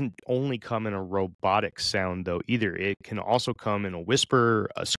voice doesn't only come in a robotic sound though either. It can also come in a whisper,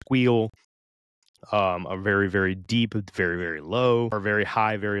 a squeal, a very, very deep, very, very low, or very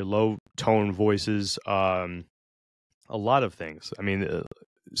high, very low tone voices. A lot of things. I mean,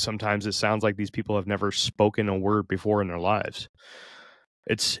 sometimes it sounds like these people have never spoken a word before in their lives.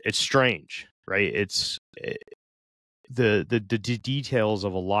 It's strange, right? The details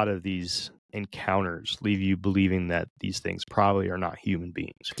of a lot of these encounters leave you believing that these things probably are not human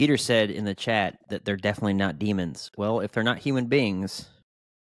beings. Skeeter said in the chat that they're definitely not demons. Well, if they're not human beings,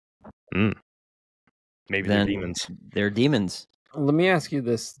 maybe they're then demons. They're demons. Let me ask you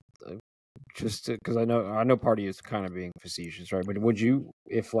this, just because I know part of you is kind of being facetious, right? But would you,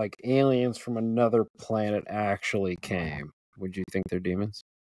 if like aliens from another planet actually came, would you think they're demons?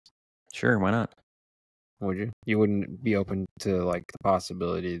 Sure, why not? Would you? You wouldn't be open to like the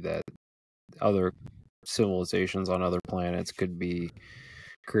possibility that other civilizations on other planets could be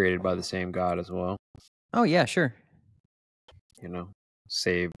created by the same God as well? Oh yeah, sure. You know,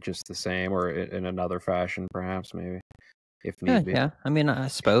 saved just the same, or in another fashion, perhaps, maybe, if need be. Yeah. I mean, I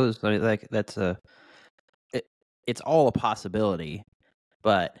suppose like that's it's all a possibility,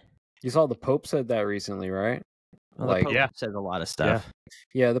 but You saw the Pope said that recently, right? well, Like, the Pope says a lot of stuff.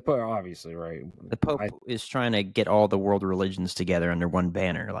 yeah, the Pope, obviously, right? The Pope is trying to get all the world religions together under one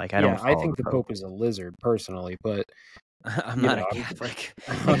banner. Like I think the Pope is a lizard, personally, but I'm not a Catholic.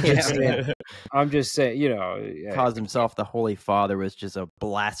 I'm just saying, you know, calls himself the Holy Father, was just a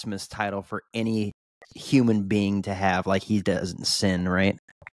blasphemous title for any human being to have. Like he doesn't sin, right?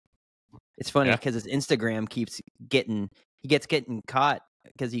 It's funny because his Instagram keeps getting caught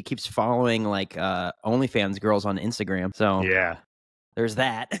because he keeps following like OnlyFans girls on Instagram. So yeah, there's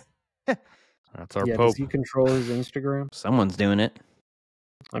that. That's our Pope. Does he control his Instagram? Someone's doing it.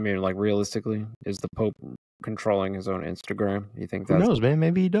 I mean, like realistically, is the Pope controlling his own Instagram? You think Who that's... knows, man?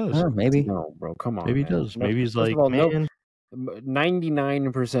 Maybe he does. Maybe. No, bro, come on. Maybe he does. Maybe he's like, man.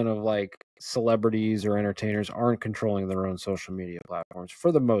 99% of like celebrities or entertainers aren't controlling their own social media platforms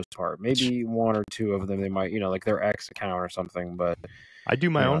for the most part. Maybe one or two of them they might, you know, like their ex account or something. But I do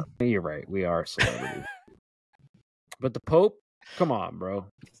my own. You're right. We are celebrities. But the Pope, come on, bro.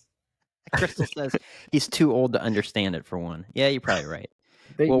 Crystal says he's too old to understand it. For one, yeah, you're probably right.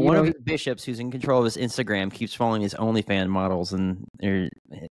 One of his bishops who's in control of his Instagram keeps following his OnlyFans models, and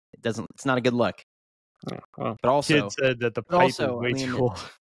it's not a good look. Yeah, well, but also, kid said that the pipe is way too old.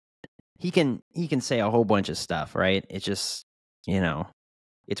 He can say a whole bunch of stuff, right? It's just, you know,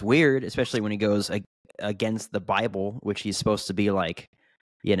 it's weird, especially when he goes against the Bible, which he's supposed to be like,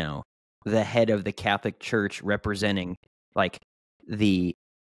 you know, the head of the Catholic Church, representing like the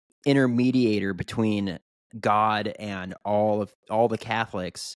intermediator between God and all the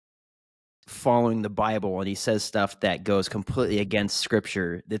Catholics, following the Bible, and he says stuff that goes completely against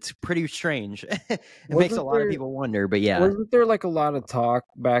Scripture. That's pretty strange. It makes a lot of people wonder, but yeah. Wasn't there like a lot of talk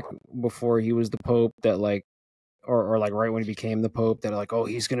back before he was the Pope that like, or like right when he became the Pope, that like, oh,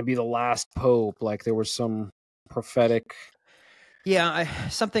 he's going to be the last Pope? Like there was some prophetic... Yeah,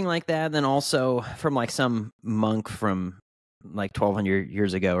 something like that. And then also from like some monk from like 1200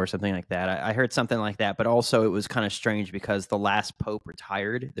 years ago or something like that. I heard something like that, but also it was kind of strange because the last Pope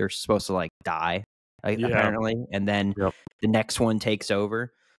retired. They're supposed to like die, apparently, and then the next one takes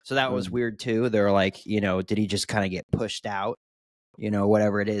over. So that was weird too. They're like, you know, did he just kind of get pushed out? You know,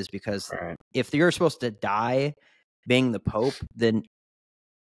 whatever it is, because if you're supposed to die being the Pope, then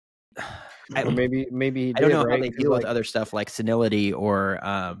maybe he did, I don't know right? how they deal with other stuff like senility or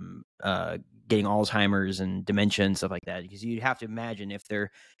getting Alzheimer's and dementia and stuff like that, because you'd have to imagine if they're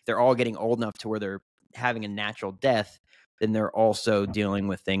all getting old enough to where they're having a natural death, then they're also dealing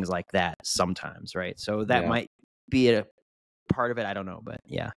with things like that sometimes, right? So that might be a part of it. I don't know, but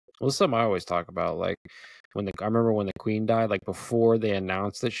yeah. Well, something I always talk about, like I remember when the Queen died, like before they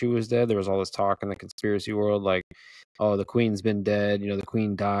announced that she was dead, there was all this talk in the conspiracy world, like, oh, the Queen's been dead, you know, the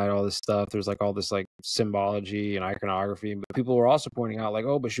Queen died, all this stuff. There's like all this like symbology and iconography, but people were also pointing out like,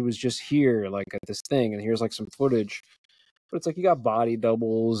 oh, but she was just here, like at this thing, and here's like some footage. But it's like you got body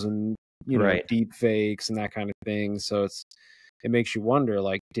doubles and, you know, deep fakes and that kind of thing. So it makes you wonder,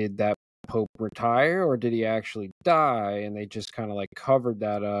 like, did that Pope retire or did he actually die? And they just kind of like covered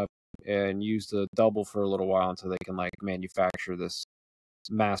that up and used the double for a little while until they can like manufacture this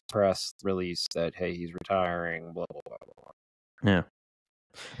mass press release that, hey, he's retiring, blah blah blah blah. Yeah.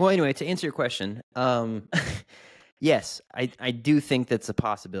 Well, anyway, to answer your question, yes, I do think that's a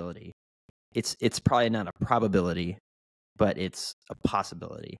possibility. It's probably not a probability, but it's a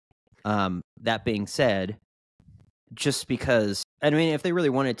possibility. That being said, just because, I mean, if they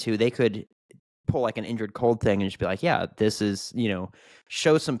really wanted to, they could pull like an Indrid Cold thing and just be like, yeah, this is,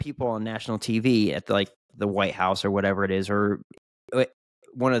 show some people on national TV at the White House or whatever it is, or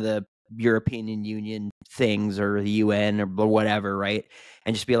one of the European Union things or the UN or whatever, right?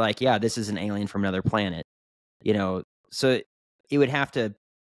 And just be like, yeah, this is an alien from another planet, so it would have to,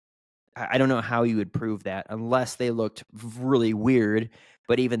 I don't know how you would prove that unless they looked really weird.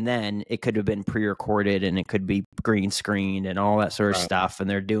 But even then, it could have been pre-recorded and it could be green screened and all that sort of stuff. And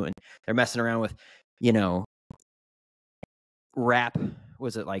they're messing around with, rap.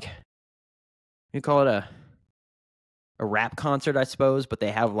 Was it like, you call it a rap concert, I suppose? But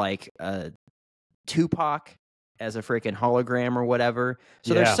they have like a Tupac as a freaking hologram or whatever.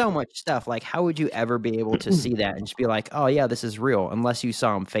 So there's so much stuff. Like, how would you ever be able to see that and just be like, oh yeah, this is real, unless you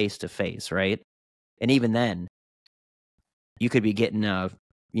saw him face to face, right? And even then, you could be getting the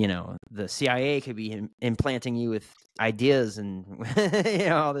CIA could be implanting you with ideas and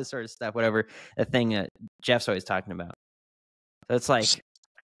all this sort of stuff, whatever the thing that Jeff's always talking about. So it's like,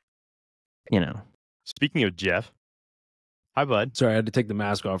 Speaking of Jeff, hi bud. Sorry, I had to take the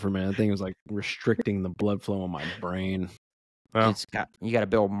mask off for a minute. I think it was like restricting the blood flow in my brain. Well, you got a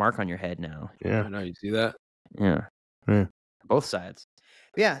big old mark on your head now. yeah, I know, you see that? Yeah. Both sides.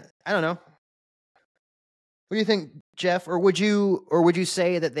 But yeah, I don't know. What do you think, Jeff? Or would you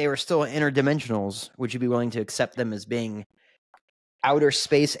say that they were still interdimensionals? Would you be willing to accept them as being outer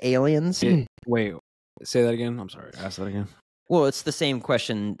space aliens? Wait, say that again. I'm sorry. Ask that again. Well, it's the same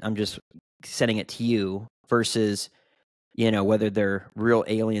question. I'm just sending it to you versus, whether they're real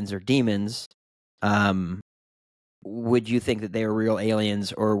aliens or demons. Would you think that they are real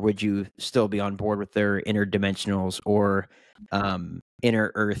aliens, or would you still be on board with their interdimensionals or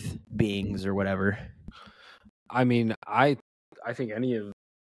inner Earth beings or whatever? I mean, I think any of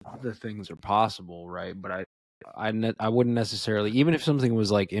the things are possible, right? But I wouldn't necessarily, even if something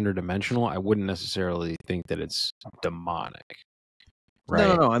was like interdimensional, I wouldn't necessarily think that it's demonic.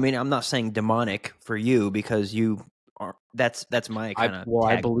 Right? No. I mean, I'm not saying demonic for you because you are. That's my kind of. Well,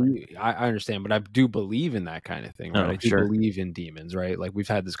 I believe I understand, but I do believe in that kind of thing. Right? Oh, I do sure. believe in demons, right? Like we've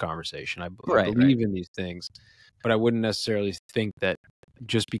had this conversation. I Right, believe in these things, but I wouldn't necessarily think that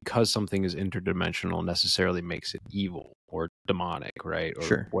just because something is interdimensional necessarily makes it evil or demonic, right? Or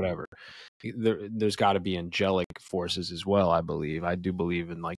Sure. whatever. There's got to be angelic forces as well, I believe. I do believe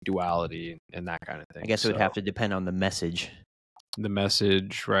in like duality and that kind of thing. I guess it would have to depend on the message. The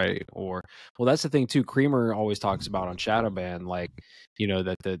message, right? Or, well, that's the thing too. Creamer always talks about on Shadowban, like,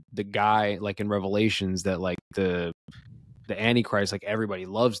 that the guy, like in Revelations, that like the Antichrist, like everybody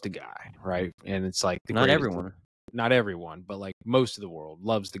loves the guy, right? And it's like not everyone, but like most of the world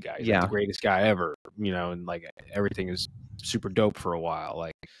loves the guy. He's like the greatest guy ever, and like everything is super dope for a while.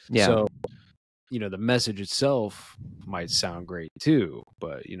 Like, so, the message itself might sound great too,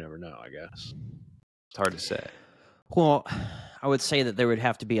 but you never know, I guess. It's hard to say. Well, I would say that there would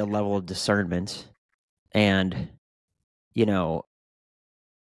have to be a level of discernment and, I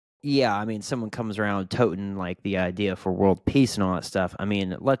mean, someone comes around toting like the idea for world peace and all that stuff. I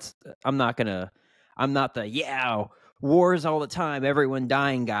mean, I'm not the wars all the time, everyone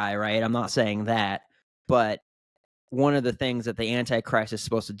dying guy, right? I'm not saying that, but one of the things that the Antichrist is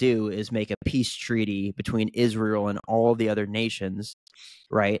supposed to do is make a peace treaty between Israel and all the other nations,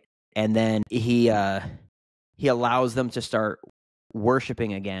 right? And then he allows them to start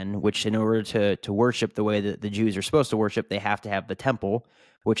worshiping again, which in order to worship the way that the Jews are supposed to worship, they have to have the temple,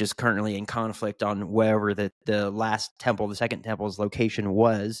 which is currently in conflict on wherever the last temple, the second temple's location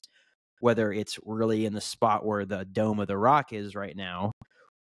was, whether it's really in the spot where the Dome of the Rock is right now,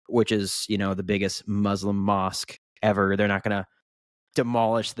 which is, the biggest Muslim mosque ever. They're not going to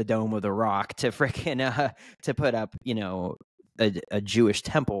demolish the Dome of the Rock to frickin' to put up, a Jewish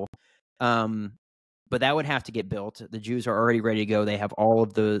temple. But that would have to get built. The Jews are already ready to go. They have all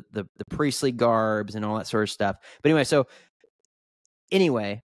of the priestly garbs and all that sort of stuff. But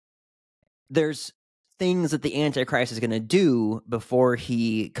anyway, there's things that the Antichrist is going to do before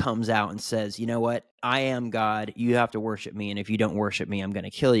he comes out and says, you know what, I am God. You have to worship me. And if you don't worship me, I'm going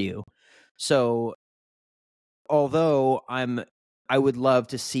to kill you. So although I would love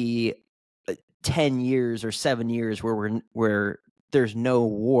to see 10 years or 7 years where there's no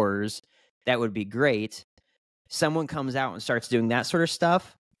wars, that would be great. Someone comes out and starts doing that sort of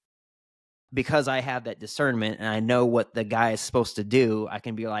stuff. Because I have that discernment and I know what the guy is supposed to do, I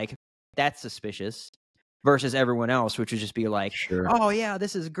can be like, that's suspicious. Versus everyone else, which would just be like, sure. Oh yeah,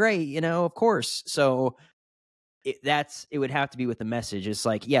 this is great, of course. So it would have to be with the message. It's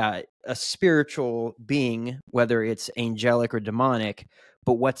like, yeah, a spiritual being, whether it's angelic or demonic,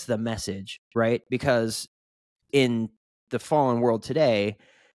 but what's the message, right? Because in the fallen world today,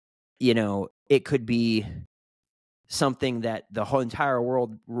 it could be something that the whole entire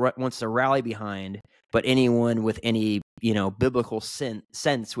world wants to rally behind, but anyone with any biblical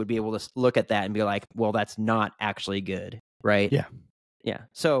sense would be able to look at that and be like, well, that's not actually good, right? Yeah.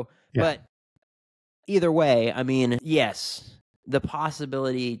 So, but either way, I mean, yes, the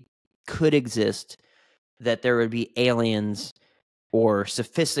possibility could exist that there would be aliens or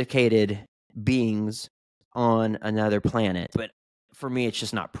sophisticated beings on another planet, but for me, it's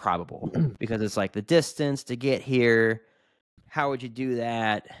just not probable because it's like the distance to get here. How would you do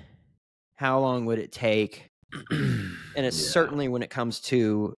that? How long would it take? And it's certainly when it comes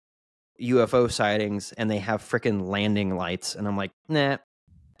to UFO sightings and they have freaking landing lights, and I'm like, nah.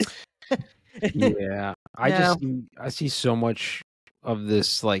 Yeah, I see so much of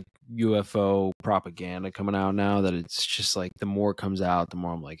this like UFO propaganda coming out now that it's just like the more it comes out, the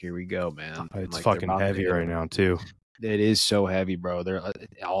more I'm like, here we go, man. It's like, fucking heavy right now too. It is so heavy, bro. They're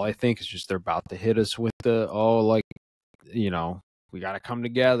all I think is just they're about to hit us with the we got to come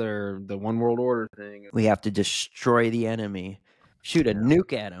together, the one world order thing. We have to destroy the enemy, shoot a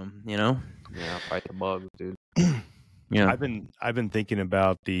nuke at them. Yeah, fight the bugs, dude. Yeah, I've been thinking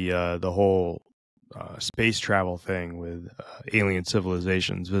about the whole space travel thing with alien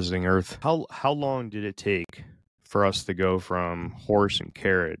civilizations visiting Earth. How long did it take for us to go from horse and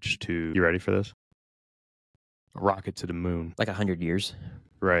carriage to, you ready for this? A rocket to the moon? Like 100 years.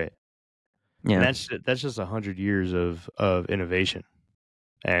 Right. Yeah, and that's just 100 years of innovation.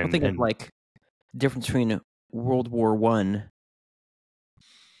 And I think it's like the difference between World War I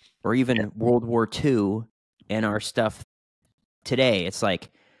or even World War II and our stuff today. It's like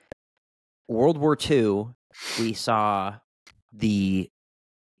World War II, we saw the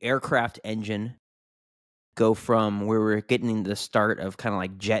aircraft engine go from where we were getting the start of kind of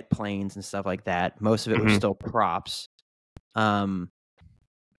like jet planes and stuff like that. Most of it was still props.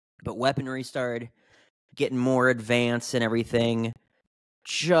 But weaponry started getting more advanced and everything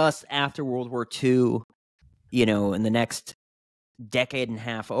just after World War II. In the next decade and a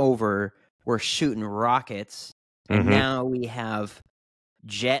half over, we're shooting rockets. And now we have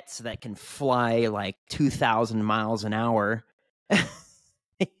jets that can fly like 2,000 miles an hour.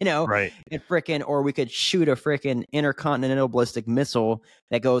 Right. And or we could shoot a freaking intercontinental ballistic missile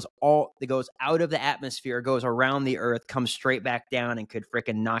that goes out of the atmosphere, goes around the Earth, comes straight back down, and could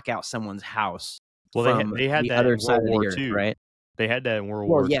freaking knock out someone's house. Well, they had the that other in side World of War the Earth, II, right? They had that in World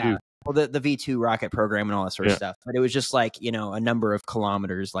War II. Well, the V2 rocket program and all that sort of stuff. But it was just like, a number of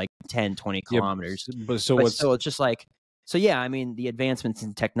kilometers, like 10, 20 kilometers. But still, it's just like, so yeah, I mean, the advancements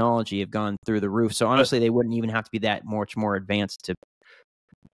in technology have gone through the roof. So honestly, they wouldn't even have to be that much more advanced to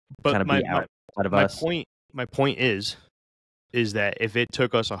kind of be out of us. My point is that if it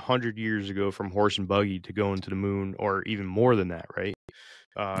took us 100 years ago from horse and buggy to go into the moon, or even more than that, right?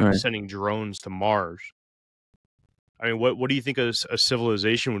 Sending drones to Mars. I mean, what do you think a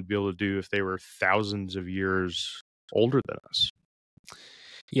civilization would be able to do if they were thousands of years older than us?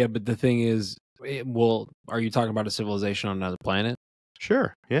 Yeah, but the thing is, are you talking about a civilization on another planet?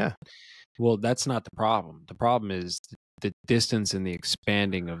 Sure, yeah. Well, that's not the problem. The problem is the distance and the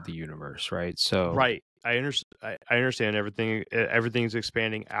expanding of the universe, right? So, right. I understand everything. Everything's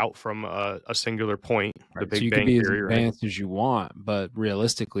expanding out from a singular point. Right. The Big so you Bang can be Theory, as advanced as you want, but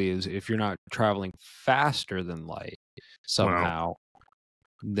realistically, if you're not traveling faster than light somehow,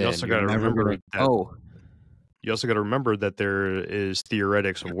 then you also got to remember that. You also got to remember that there is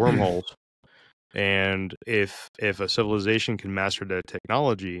theoretics of wormholes, and if a civilization can master that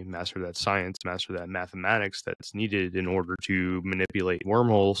technology, master that science, master that mathematics that's needed in order to manipulate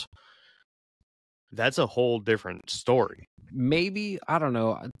wormholes, that's a whole different story. Maybe, I don't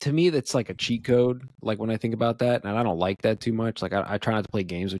know. To me, that's like a cheat code. Like when I think about that, and I don't like that too much. Like I try not to play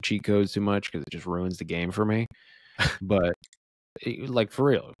games with cheat codes too much because it just ruins the game for me. But like for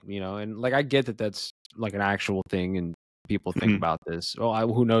real, and like I get that that's like an actual thing, and people think about this. Well,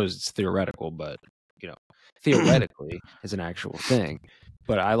 who knows? It's theoretical, but theoretically, it's an actual thing.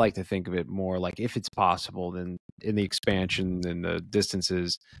 But I like to think of it more like if it's possible, then in the expansion and the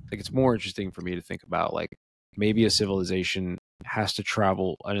distances, like it's more interesting for me to think about like maybe a civilization has to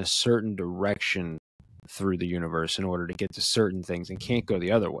travel in a certain direction through the universe in order to get to certain things and can't go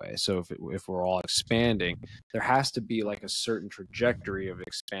the other way. So if we're all expanding, there has to be like a certain trajectory of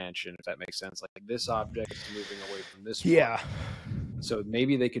expansion, if that makes sense. Like this object is moving away from this one. So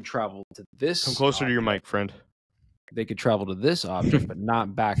maybe they could travel to this. Come closer to your mic, friend. they could travel to this object, but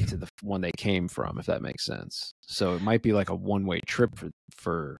not back to the one they came from, if that makes sense. So it might be like a one-way trip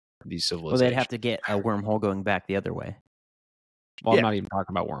for these Well, civilizations. they'd have to get a wormhole going back the other way. Well, Yeah. I'm not even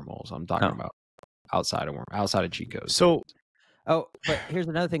talking about wormholes. I'm talking Oh. about outside of cheat codes. So Oh, but here's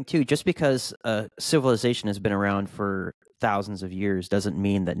another thing too. Just because a civilization has been around for thousands of years doesn't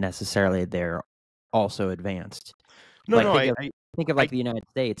mean that necessarily they're also advanced. no, Like, no, think of like the United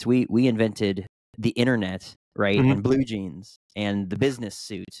States. We invented the internet, right? Mhm. And blue jeans and the business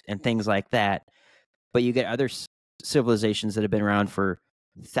suit and things like that. But you get other civilizations that have been around for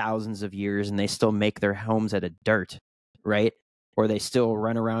thousands of years and they still make their homes out of dirt, right? Or they still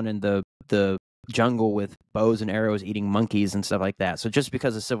run around in the jungle with bows and arrows eating monkeys and stuff like that. So just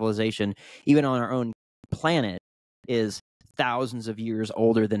because a civilization, even on our own planet, is thousands of years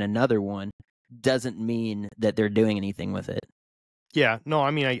older than another one doesn't mean that they're doing anything with it. yeah, no,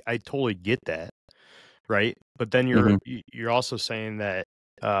 I mean, I totally get that, right? But then you're also saying that,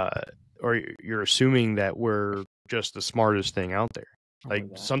 or you're assuming that we're just the smartest thing out there. Like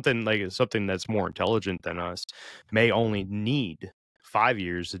something that's more intelligent than us may only need 5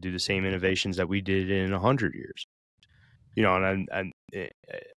 years to do the same innovations that we did in 100 years. You know, and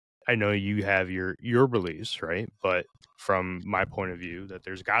I know you have your beliefs, right? But from my point of view, that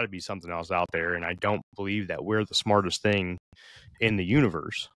there's got to be something else out there, and I don't believe that we're the smartest thing in the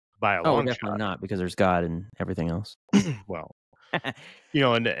universe by a Oh, long definitely shot. not, because there's God and everything else. Well, you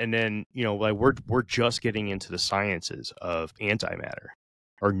know, and then, you know, like we're just getting into the sciences of antimatter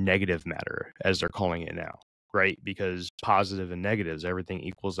or negative matter, as they're calling it now, right? Because positive and negatives, everything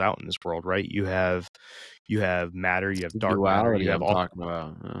equals out in this world, right? You have matter, you have the dark matter, duality you have I'm all, talking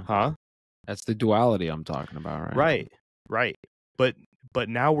about. Yeah. huh? That's the duality I'm talking about, right? Right. But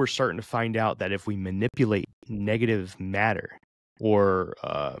now we're starting to find out that if we manipulate negative matter, or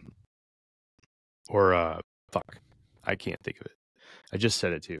fuck, I can't think of it. I just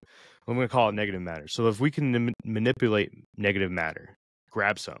said it too. I'm going to call it negative matter. So if we can manipulate negative matter,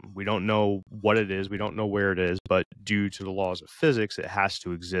 grab some. We don't know what it is. We don't know where it is, but due to the laws of physics, it has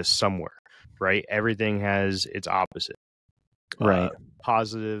to exist somewhere, right? Everything has its opposite. Right.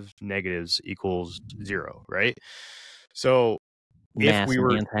 Positive, negatives equals 0, right? So Mass if we and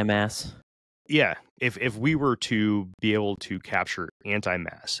were anti-mass. yeah, if we were to be able to capture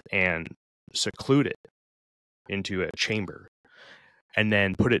antimass and seclude it into a chamber, and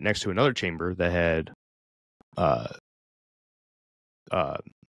then put it next to another chamber that had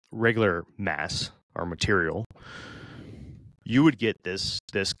regular mass or material, you would get this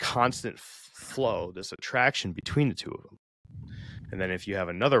constant flow, this attraction between the two of them. And then if you have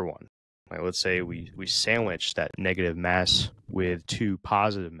another one, like let's say we sandwich that negative mass with two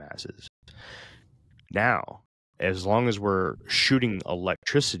positive masses. Now, as long as we're shooting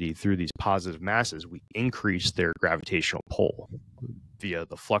electricity through these positive masses, we increase their gravitational pull via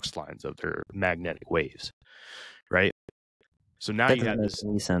the flux lines of their magnetic waves, right? So now That you have doesn't make this.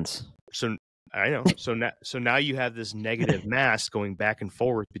 any sense. So I know. So now you have this negative mass going back and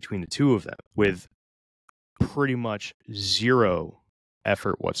forth between the two of them with pretty much zero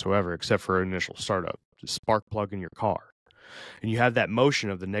effort whatsoever, except for initial startup, just spark plug in your car. And you have that motion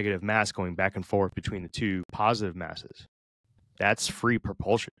of the negative mass going back and forth between the two positive masses. That's free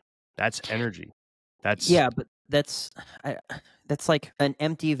propulsion. That's energy. That's But that's like an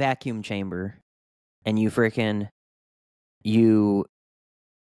empty vacuum chamber, and you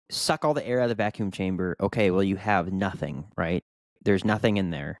suck all the air out of the vacuum chamber. Okay, well, you have nothing, right? There's nothing in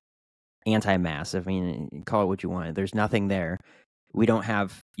there. Anti-mass. I mean, call it what you want. There's nothing there. You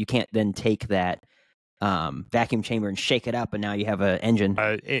can't then take that vacuum chamber and shake it up, and now you have an engine.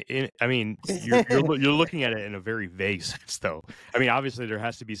 I mean, you're looking at it in a very vague sense, though. I mean, obviously there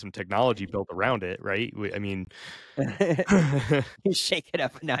has to be some technology built around it, right? I mean, You shake it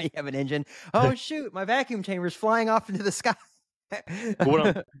up, and now you have an engine. Oh shoot! My vacuum chamber's flying off into the sky.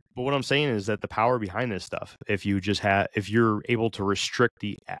 but what I'm saying is that the power behind this stuff, if you're able to restrict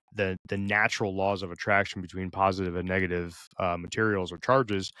the natural laws of attraction between positive and negative materials or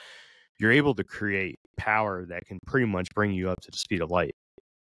charges, you're able to create power that can pretty much bring you up to the speed of light.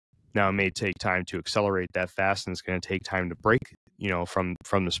 Now, it may take time to accelerate that fast, and it's going to take time to break, from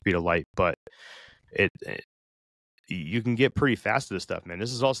the speed of light, but you can get pretty fast to this stuff, man.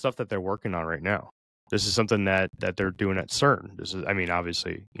 This is all stuff that they're working on right now. This is something that they're doing at CERN.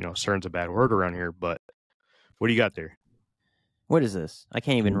 Obviously, CERN's a bad word around here, but what do you got there? What is this? I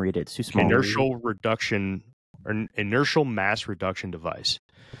can't even read it. It's too small. Inertial mass reduction device.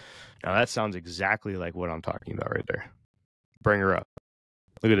 Now that sounds exactly like what I'm talking about right there. Bring her up.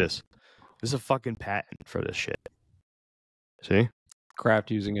 Look at this. This is a fucking patent for this shit. See?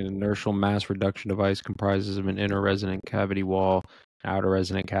 spacecraft using an inertial mass reduction device comprises of an inner resonant cavity wall, outer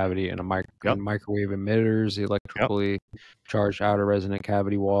resonant cavity, and and microwave emitters. The electrically charged outer resonant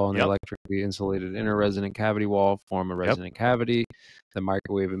cavity wall and the electrically insulated inner resonant cavity wall form a resonant cavity. The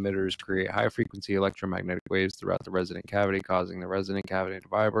microwave emitters create high-frequency electromagnetic waves throughout the resonant cavity, causing the resonant cavity to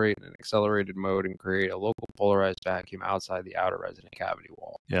vibrate in an accelerated mode and create a local polarized vacuum outside the outer resonant cavity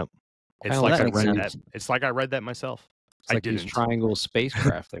wall. Yep. Kinda It's like I makes read sense. that. It's like I read that myself. It's like these triangle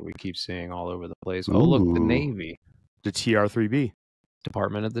spacecraft that we keep seeing all over the place. Oh, look, the Navy. The TR-3B.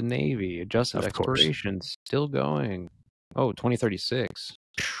 Department of the Navy. Adjusted exploration. Still going. Oh, 2036.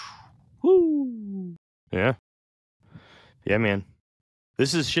 Woo! Yeah. Yeah, man.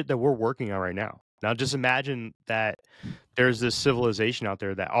 This is shit that we're working on right now. Now, just imagine that there's this civilization out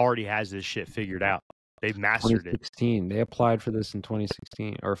there that already has this shit figured out. They've mastered it. 2016. They applied for this in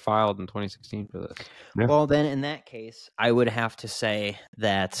 2016 or filed in 2016 for this. Yeah. Well, then in that case, I would have to say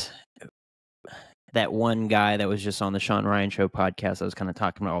that that one guy that was just on the Sean Ryan Show podcast that was kind of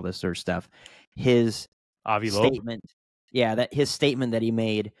talking about all this sort of stuff, his Avi Loeb. statement, that his statement that he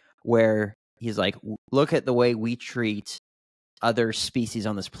made where he's like, look at the way we treat other species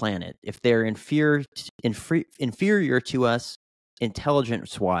on this planet. If they're inferior to us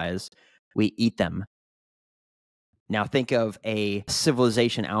intelligence-wise, we eat them. Now think of a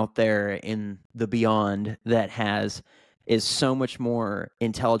civilization out there in the beyond that is so much more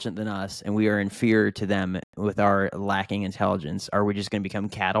intelligent than us, and we are inferior to them with our lacking intelligence. Are we just going to become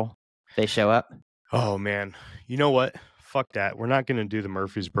cattle if they show up? Oh, man. You know what? Fuck that. We're not going to do the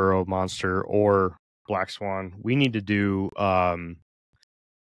Murphy's-Burrow monster or Black Swan. We need to do the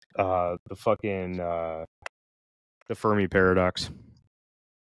Fermi Paradox.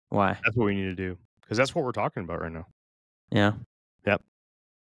 Why? That's what we need to do. Because that's what we're talking about right now. Yeah. Yep.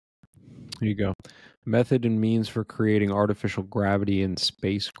 Here you go. Method and means for creating artificial gravity in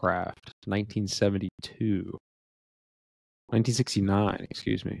spacecraft. 1972. 1969,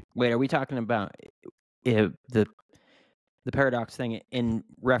 excuse me. Wait, are we talking about the paradox thing in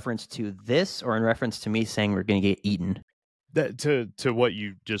reference to this, or in reference to me saying we're going to get eaten? That to what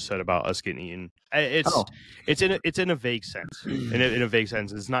you just said about us getting eaten. It's in a vague sense. In a vague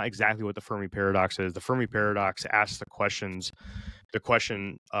sense, it's not exactly what the Fermi Paradox is. The Fermi Paradox asks the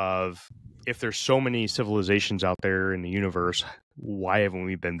question of, if there's so many civilizations out there in the universe, why haven't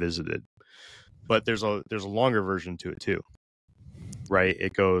we been visited? But there's a longer version to it too. Right?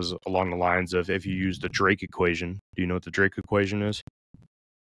 It goes along the lines of, if you use the Drake equation. Do you know what the Drake equation is?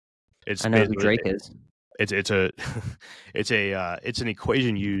 I know who Drake is. It's an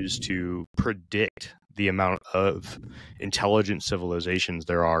equation used to predict the amount of intelligent civilizations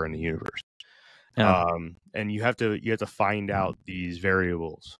there are in the universe. And you have to find out these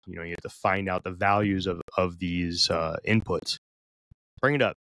variables. You have to find out the values of these inputs. Bring it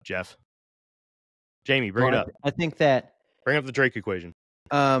up, Jeff. Jamie, bring it up. I think that bring up the Drake equation.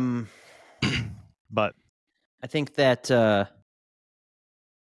 But I think that look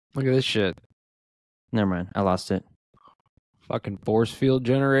at this shit. Never mind, I lost it. Fucking force field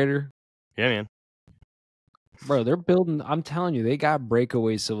generator. Yeah, man. Bro, they're building. I'm telling you, they got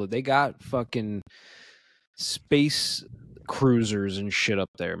breakaway civil. They got fucking space cruisers and shit up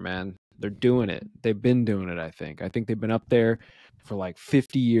there, man. They're doing it. They've been doing it. I think they've been up there for like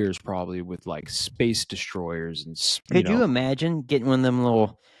 50 years, probably, with like space destroyers and. Could you imagine getting one of them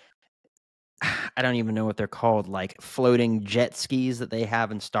little? I don't even know what they're called, like floating jet skis that they have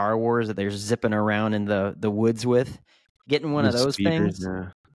in Star Wars that they're zipping around in the woods with. Getting one of those things.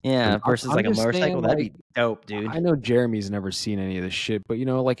 Yeah, versus like a motorcycle. That'd be dope, dude. I know Jeremy's never seen any of this shit, but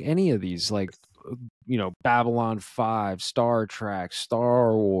like any of these, like, Babylon 5, Star Trek,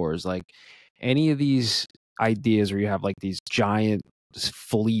 Star Wars, like any of these ideas where you have like these giant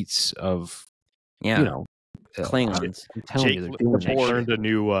fleets of, Klingons. Jake learned a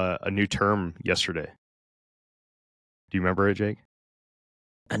new term yesterday. Do you remember it, Jake?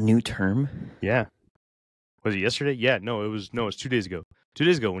 A new term? Yeah. Was it yesterday? Yeah. No, it was 2 days ago. 2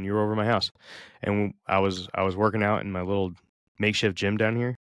 days ago when you were over at my house, and I was working out in my little makeshift gym down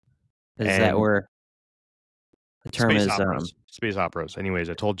here. Is that where the term space is? Operas. Space operas. Anyways,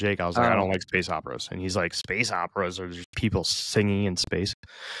 I told Jake, I was like, I don't like space operas, and he's like, space operas are just people singing in space.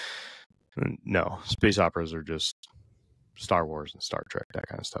 And no, space operas are just Star Wars and Star Trek, that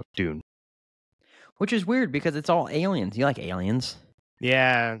kind of stuff. Dune. Which is weird because it's all aliens. You like aliens?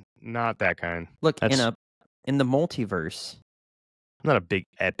 Yeah, not that kind. Look, in the multiverse. I'm not a big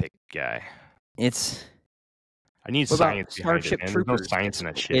epic guy. I need science behind it, man. There's no science in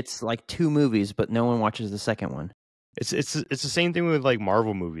that shit. It's like 2 movies, but no one watches the second one. It's the same thing with like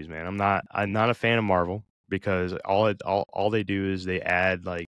Marvel movies, man. I'm not a fan of Marvel. because all they do is they add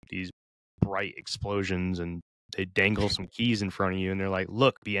like these bright explosions and they dangle some keys in front of you and they're like,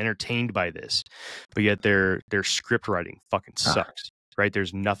 look, be entertained by this. But yet their script writing fucking sucks, right?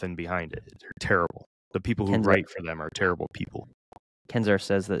 There's nothing behind it. They're terrible. The people who write for them are terrible people. Kenzar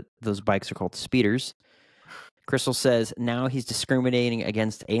says that those bikes are called speeders. Crystal says now he's discriminating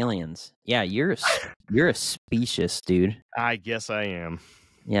against aliens. Yeah, you're a specious dude. I guess I am.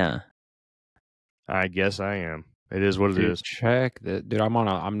 Yeah. I guess I am. It is what it is. Check that, dude. I'm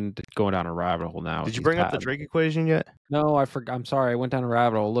going down a rabbit hole now. Did you bring up the Drake equation yet? No, I forgot. I'm sorry. I went down a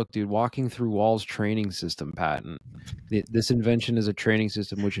rabbit hole. Look, dude, walking through walls training system patent. This invention is a training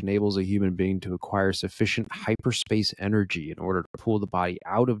system which enables a human being to acquire sufficient hyperspace energy in order to pull the body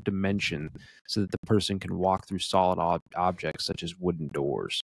out of dimension so that the person can walk through solid objects such as wooden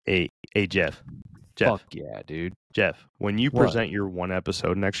doors. Hey, Jeff. Fuck yeah, dude. Jeff, when you present your one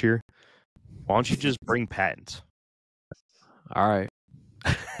episode next year, why don't you just bring patents? All right.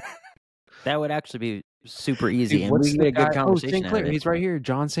 That would actually be super easy, Dude, and we get a good conversation. St. Clair. He's right here,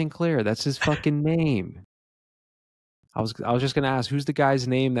 John St. Clair. That's his fucking name. I was just gonna ask, who's the guy's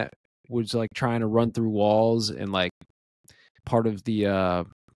name that was like trying to run through walls and like part of the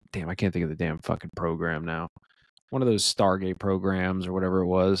damn, I can't think of the damn fucking program now. One of those Stargate programs or whatever it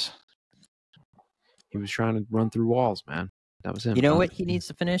was. He was trying to run through walls, man. That was him. You know what he needs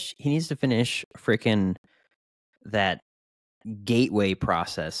to finish? He needs to finish freaking that gateway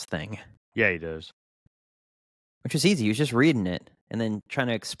process thing. Yeah, he does. Which was easy. He was just reading it and then trying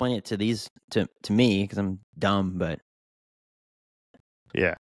to explain it to me because I'm dumb. But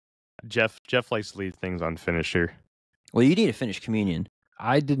yeah, Jeff likes to leave things unfinished here. Well, you need to finish communion.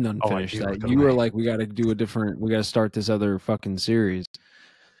 I didn't unfinish that. You were like, we got to start this other fucking series.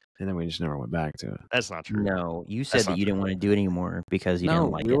 And then we just never went back to it. That's not true. No, you said that you didn't want to do it anymore because you didn't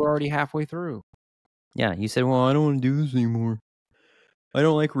like it. We were already halfway through. Yeah, you said, well, I don't want to do this anymore. I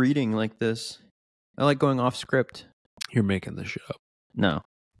don't like reading like this. I like going off script. You're making this shit up. No.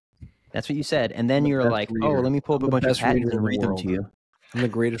 That's what you said. And then you're like, oh, let me pull up a bunch of patents and read them to you. I'm the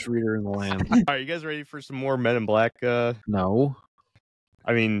greatest reader in the land. All right, you guys ready for some more Men in Black? No.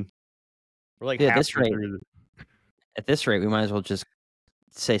 I mean, we're like at this rate, we might as well just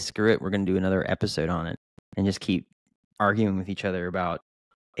say, screw it. We're going to do another episode on it and just keep arguing with each other about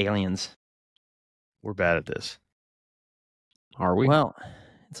aliens. We're bad at this. Are we? Well,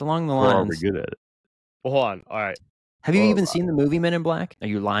 it's along the lines. Or are we good at it? Well, hold on. All right. Have you even seen the movie Men in Black? Are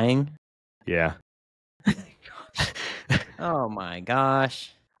you lying? Yeah. Oh my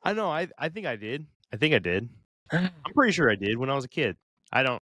gosh. I know. I think I did. I'm pretty sure I did when I was a kid. I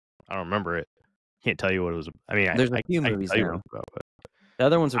don't remember it. Can't tell you what it was. I mean, there's a few movies now. The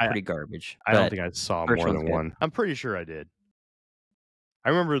other ones are pretty garbage. I don't think I saw more than one. I'm pretty sure I did. I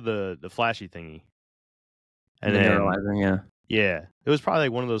remember the flashy thingy. And then neuralizer, yeah. It was probably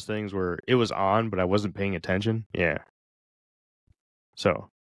like one of those things where it was on, but I wasn't paying attention. Yeah. So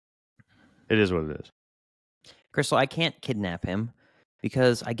it is what it is. Crystal, I can't kidnap him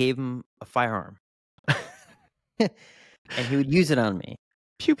because I gave him a firearm. And he would use it on me.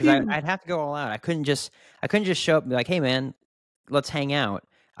 Pew, pew. I'd have to go all out. I couldn't just show up and be like, hey man, let's hang out.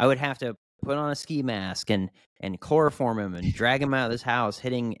 I would have to put on a ski mask and chloroform him and drag him out of this house,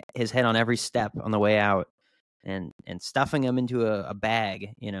 hitting his head on every step on the way out and stuffing him into a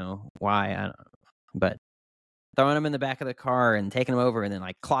bag, you know, why? I don't know. But throwing him in the back of the car and taking him over and then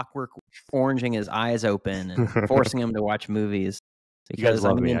like clockwork oranging his eyes open and forcing him to watch movies. Because, you guys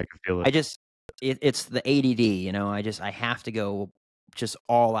love me. I can feel it. It's the ADD, you know, I have to go just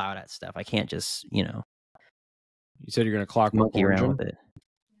all out at stuff. I can't just, you know. You said you're going to clockwork monkey around with it.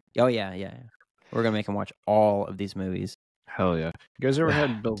 Oh, yeah. We're going to make him watch all of these movies. Hell yeah. You guys ever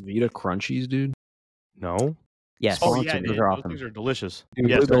had Belvita Crunchies, dude? No. Yes. Oh, yeah, those are awesome. Those things are delicious. Dude,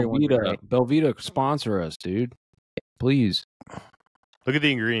 yes, Belvita, sponsor us, dude. Please. Look at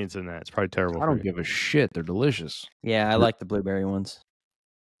the ingredients in that. It's probably terrible. I don't give a shit. They're delicious. Yeah, I like the blueberry ones.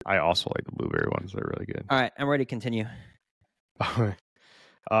 I also like the blueberry ones. They're really good. All right, I'm ready to continue. I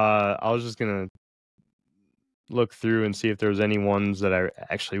was just going to look through and see if there was any ones that I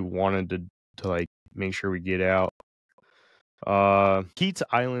actually wanted to like make sure we get out. Keats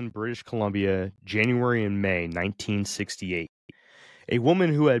Island, British Columbia, January and May 1968. A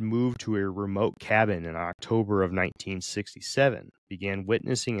woman who had moved to a remote cabin in October of 1967 began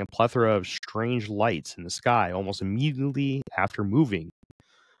witnessing a plethora of strange lights in the sky almost immediately after moving.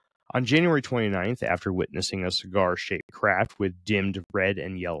 On January 29th, after witnessing a cigar-shaped craft with dimmed red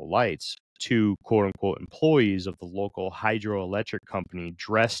and yellow lights, two quote-unquote employees of the local hydroelectric company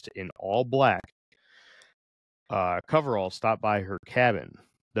dressed in all black coveralls stopped by her cabin.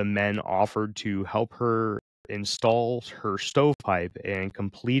 The men offered to help her install her stovepipe and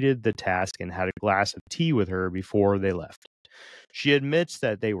completed the task and had a glass of tea with her before they left. She admits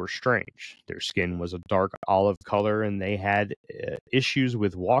that they were strange. Their skin was a dark olive color and they had issues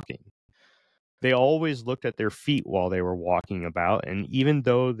with walking. They always looked at their feet while they were walking about, and even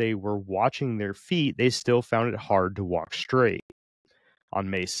though they were watching their feet, they still found it hard to walk straight. On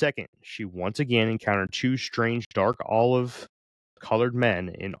May 2nd, she once again encountered two strange dark olive-colored men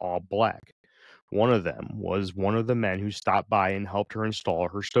in all black. One of them was one of the men who stopped by and helped her install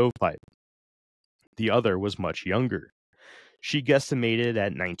her stovepipe. The other was much younger. She guesstimated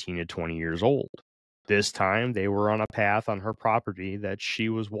at 19 to 20 years old. This time, they were on a path on her property that she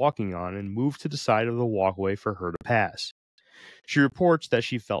was walking on and moved to the side of the walkway for her to pass. She reports that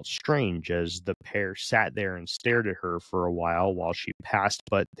she felt strange as the pair sat there and stared at her for a while she passed,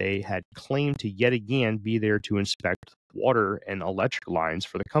 but they had claimed to yet again be there to inspect water and electric lines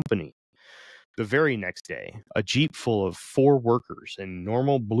for the company. The very next day, a jeep full of 4 workers in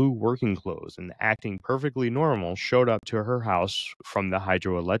normal blue working clothes and acting perfectly normal showed up to her house from the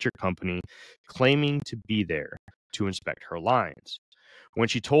hydroelectric company, claiming to be there to inspect her lines. When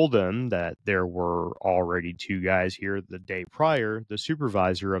she told them that there were already 2 guys here the day prior, the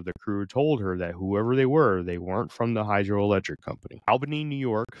supervisor of the crew told her that whoever they weren't from the hydroelectric company. Albany, New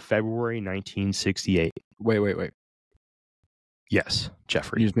York, February 1968. Wait. Yes,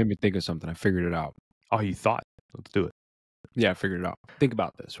 Jeffrey. You just made me think of something. I figured it out. Oh, you thought? Let's do it. Yeah, I figured it out. Think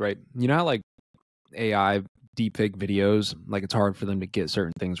about this, right? You know how like AI deepfake videos, like it's hard for them to get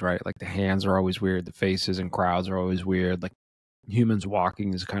certain things right. Like the hands are always weird, the faces and crowds are always weird. Like humans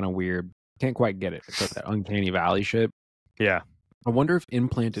walking is kind of weird. Can't quite get it. It's like that uncanny valley shit. Yeah. I wonder if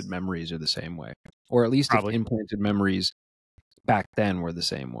implanted memories are the same way, or at least Probably. if implanted memories back then were the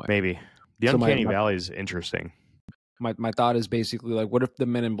same way. Maybe. The So uncanny valley is interesting. My thought is basically like, what if the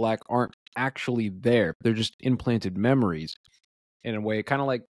men in black aren't actually there? They're just implanted memories in a way, kind of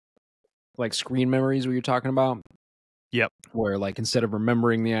like screen memories where you're talking about. Yep. Where like instead of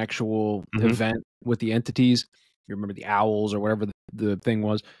remembering the actual event with the entities, you remember the owls or whatever the thing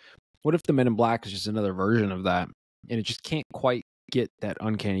was. What if the men in black is just another version of that? And it just can't quite get that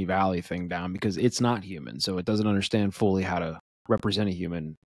uncanny valley thing down because it's not human. So it doesn't understand fully how to represent a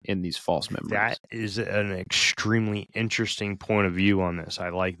human in these false memories. That is an extremely interesting point of view on this. I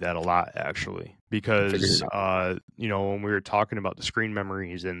like that a lot, actually, because when we were talking about the screen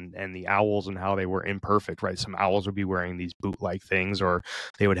memories and the owls and how they were imperfect, right? Some owls would be wearing these boot-like things, or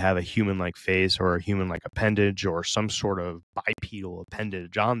they would have a human-like face or a human-like appendage or some sort of bipedal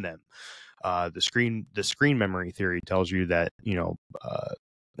appendage on them. The screen memory theory tells you that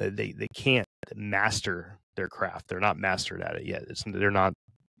they can't master their craft. They're not mastered at it yet. They're not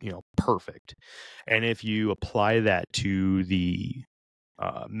perfect. And if you apply that to the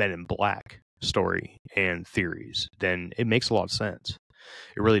Men in Black story and theories, then it makes a lot of sense.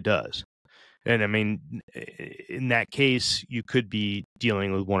 It really does. And I mean, in that case, you could be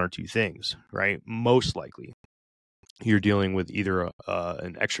dealing with one or two things, right? Most likely, you're dealing with either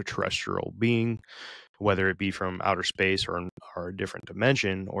an extraterrestrial being, whether it be from outer space or a different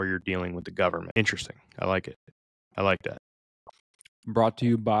dimension, or you're dealing with the government. Interesting. I like it. I like that. Brought to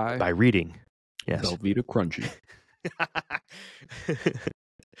you by reading. Yes. Velveeta Crunchy.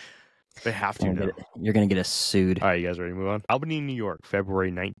 They have to know. You're going to get us sued. All right, you guys ready to move on? Albany, New York, February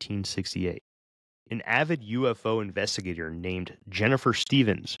 1968. An avid UFO investigator named Jennifer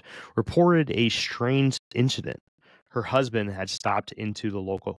Stevens reported a strange incident. Her husband had stopped into the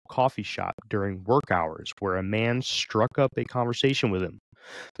local coffee shop during work hours where a man struck up a conversation with him.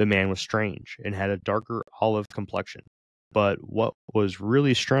 The man was strange and had a darker olive complexion. But what was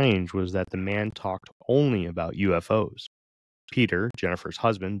really strange was that the man talked only about UFOs. Peter, Jennifer's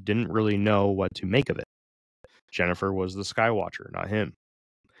husband, didn't really know what to make of it. Jennifer was the skywatcher, not him.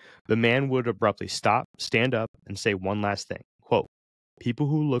 The man would abruptly stop, stand up, and say one last thing. Quote, "People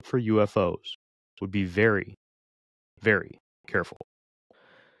who look for UFOs would be very, very careful."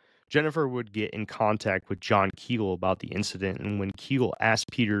 Jennifer would get in contact with John Keel about the incident, and when Keel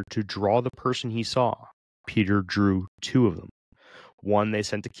asked Peter to draw the person he saw, Peter drew 2 of them. One they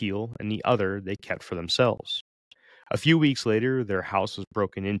sent to Keel, and the other they kept for themselves. A few weeks later, their house was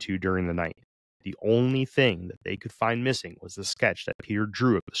broken into during the night. The only thing that they could find missing was the sketch that Peter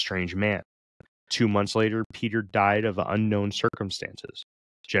drew of the strange man. 2 months later, Peter died of unknown circumstances.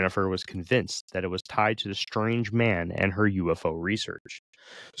 Jennifer was convinced that it was tied to the strange man and her UFO research.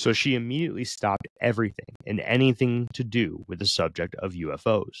 So she immediately stopped everything and anything to do with the subject of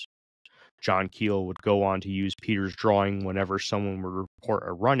UFOs. John Keel would go on to use Peter's drawing whenever someone would report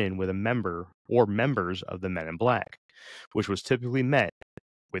a run-in with a member or members of the Men in Black, which was typically met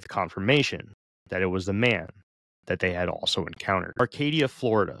with confirmation that it was the man that they had also encountered. Arcadia,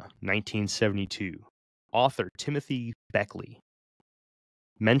 Florida, 1972. Author Timothy Beckley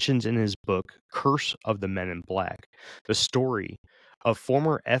mentions in his book Curse of the Men in Black the story of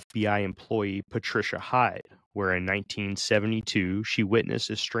former FBI employee Patricia Hyde, where in 1972 she witnessed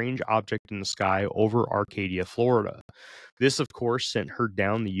a strange object in the sky over Arcadia, Florida. This, of course, sent her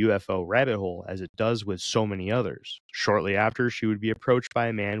down the UFO rabbit hole, as it does with so many others. Shortly after, she would be approached by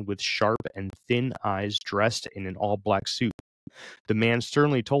a man with sharp and thin eyes dressed in an all-black suit. The man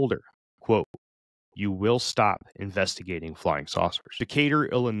sternly told her, quote, "You will stop investigating flying saucers." Decatur,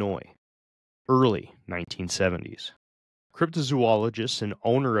 Illinois, early 1970s. Cryptozoologist and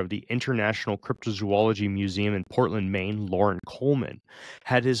owner of the International Cryptozoology Museum in Portland, Maine, Lauren Coleman,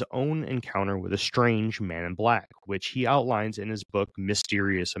 had his own encounter with a strange man in black, which he outlines in his book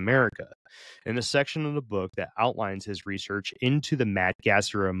Mysterious America. In the section of the book that outlines his research into the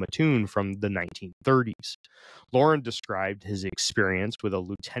Madgassera Mattoon from the 1930s, Lauren described his experience with a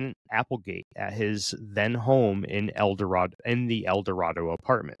Lieutenant Applegate at his then home in the El Dorado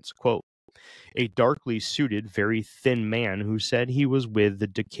apartments. Quote, "A darkly suited, very thin man who said he was with the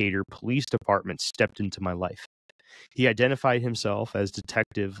Decatur Police Department stepped into my life. He identified himself as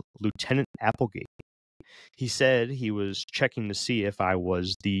Detective Lieutenant Applegate. He said he was checking to see if I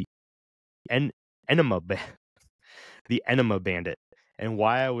was the enema bandit and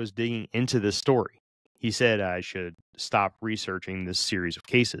why I was digging into this story. He said I should stop researching this series of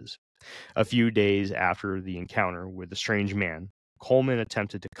cases." A few days after the encounter with the strange man, Coleman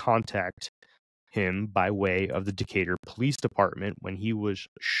attempted to contact him by way of the Decatur Police Department when he was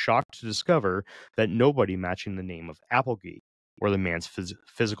shocked to discover that nobody matching the name of Applegate or the man's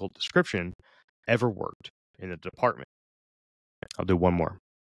physical description ever worked in the department. I'll do one more.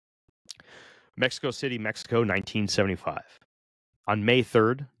 Mexico City, Mexico, 1975. On May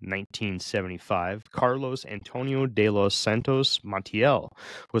 3rd, 1975, Carlos Antonio de los Santos Montiel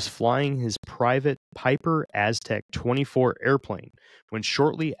was flying his private Piper Aztec 24 airplane when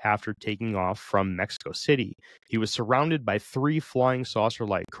shortly after taking off from Mexico City, he was surrounded by 3 flying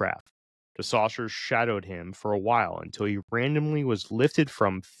saucer-like craft. The saucers shadowed him for a while until he randomly was lifted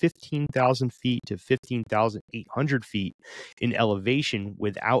from 15,000 feet to 15,800 feet in elevation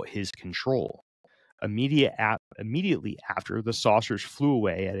without his control. Immediately after, the saucers flew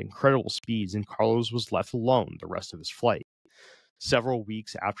away at incredible speeds and Carlos was left alone the rest of his flight. Several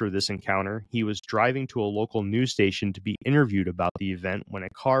weeks after this encounter, he was driving to a local news station to be interviewed about the event when a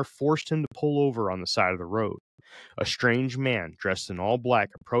car forced him to pull over on the side of the road. A strange man dressed in all black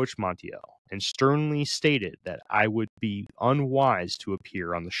approached Montiel and sternly stated that I would be unwise to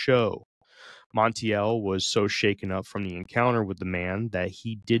appear on the show. Montiel was so shaken up from the encounter with the man that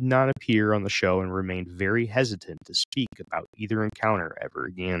he did not appear on the show and remained very hesitant to speak about either encounter ever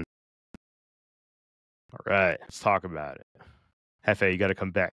again. All right, let's talk about it. Hefe, you got to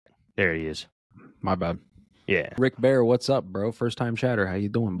come back. There he is. My bad. Yeah. Rick Bear, what's up, bro? First time chatter. How you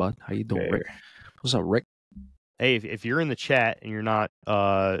doing, bud? How you doing, Bear. Rick? What's up, Rick? Hey, if you're in the chat and you're not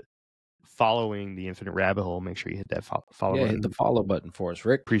following the Infinite Rabbit Hole, make sure you hit that follow button. Hit the follow button for us,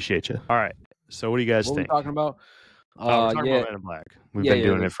 Rick. Appreciate you. All right. So what do you guys What are we think? talking about? We're talking about Men in Black. We've been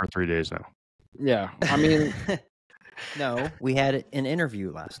doing it for 3 days now. Yeah, I mean, No, we had an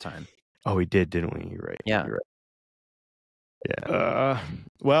interview last time. Oh, we did, didn't we? You're right. Yeah. You're right. Yeah.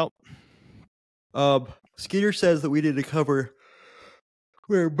 Well, Skeeter says that we need to cover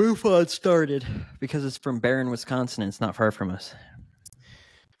where MUFON started because it's from Barron, Wisconsin, and it's not far from us.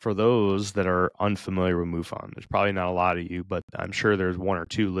 for those that are unfamiliar with MUFON, there's probably not a lot of you, but I'm sure there's 1 or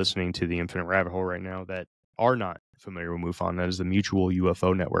 2 listening to the Infinite Rabbit Hole right now that are not familiar with MUFON. That is the Mutual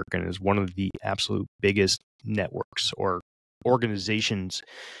UFO Network, and is one of the absolute biggest networks or organizations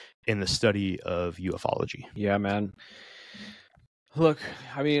in the study of ufology. yeah, man. Look,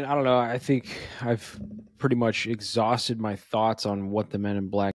 I mean, I don't know. I think I've pretty much exhausted my thoughts on what the Men in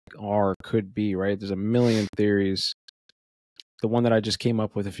Black could be, right? There's a million theories. The one that I just came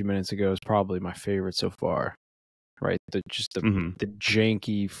up with a few minutes ago is probably my favorite so far, right? The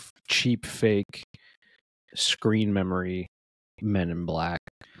janky, cheap, fake screen memory Men in Black.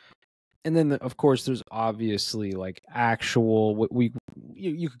 And then, of course, there's obviously like actual, what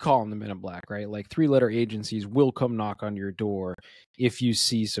you could call them the Men in Black, right? Like 3-letter agencies will come knock on your door if you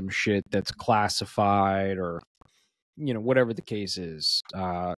see some shit that's classified or, you know, whatever the case is.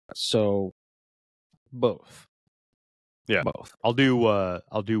 So both. Yeah. Both. I'll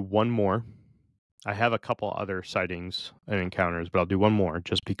do one more. I have a couple other sightings and encounters, but I'll do one more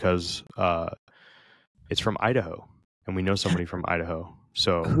just because it's from Idaho, and we know somebody from Idaho.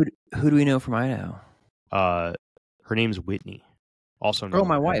 So Who do we know from Idaho? her name's Whitney. also known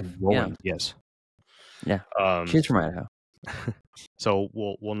my as wife. Roland. Yes. Yeah. Um, She's from Idaho. So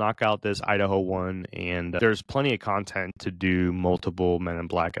we'll knock out this Idaho one, and there's plenty of content to do multiple Men in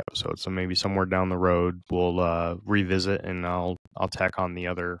Black episodes. So maybe somewhere down the road we'll revisit, and I'll tack on the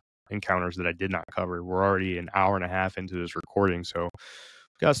other encounters that I did not cover. We're already an hour and a half into this recording, so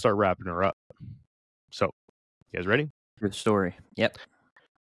gotta start wrapping her up. So, you guys ready? For the story. Yep.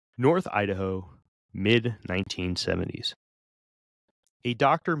 North Idaho, mid 1970s. A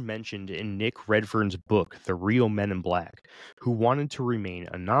doctor mentioned in Nick Redfern's book, The Real Men in Black, who wanted to remain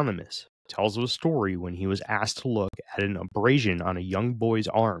anonymous, tells of a story when he was asked to look at an abrasion on a young boy's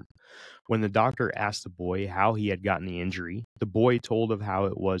arm. When the doctor asked the boy how he had gotten the injury, the boy told of how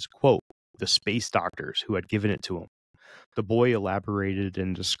it was, quote, the space doctors who had given it to him. The boy elaborated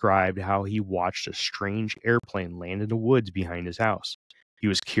and described how he watched a strange airplane land in the woods behind his house. He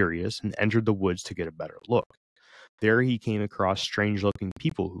was curious and entered the woods to get a better look. There he came across strange-looking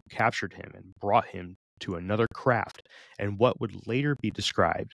people who captured him and brought him to another craft and what would later be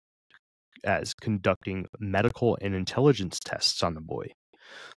described as conducting medical and intelligence tests on the boy.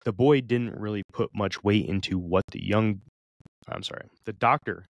 The boy didn't really put much weight into what the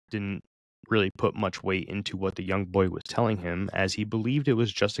doctor didn't really put much weight into what the young boy was telling him, as he believed it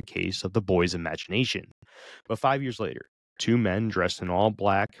was just a case of the boy's imagination. But 5 years later, two men dressed in all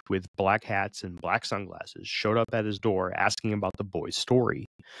black with black hats and black sunglasses showed up at his door asking about the boy's story.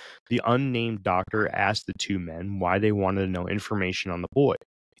 The unnamed doctor asked the two men why they wanted to know information on the boy,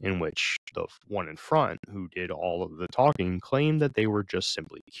 in which the one in front, who did all of the talking, claimed that they were just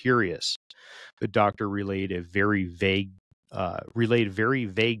simply curious. The doctor relayed very vague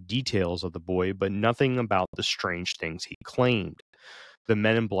details of the boy, but nothing about the strange things he claimed. The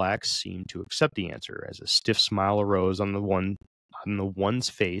men in black seemed to accept the answer, as a stiff smile arose on the one's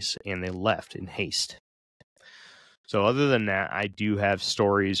face, and they left in haste. So other than that, I do have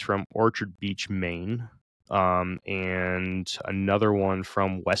stories from Orchard Beach, Maine, and another one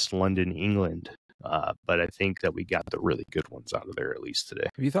from West London, England. But I think that we got the really good ones out of there, at least today.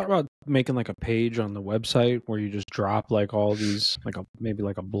 Have you thought about making like a page on the website where you just drop like all these, maybe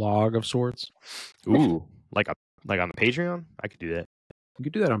like a blog of sorts? Ooh, like on the Patreon? I could do that. You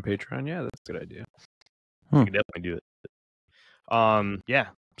could do that on Patreon. Yeah, that's a good idea. I could definitely do it. Yeah.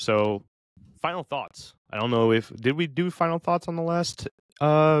 So, final thoughts. I don't know did we do final thoughts on the last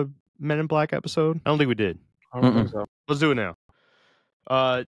Men in Black episode? I don't think we did. I don't think so. Let's do it now.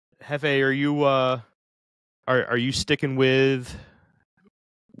 Hefe, are you sticking with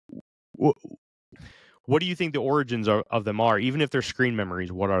what do you think the origins of them are? Even if they're screen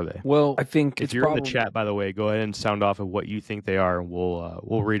memories, what are they? Well, I think if you're in the chat, by the way, go ahead and sound off of what you think they are, and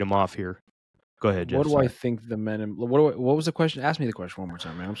we'll read them off here. Go ahead, Jeff. What do I think the men in... What was the question? Ask me the question one more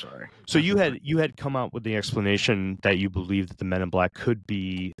time, man. I'm sorry. So you had come out with the explanation that you believe that the Men in Black could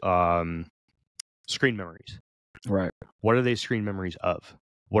be screen memories. Right. What are they screen memories of?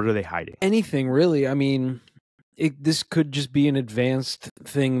 What are they hiding? Anything, really. I mean, this could just be an advanced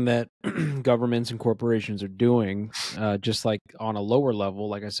thing that governments and corporations are doing, just like on a lower level,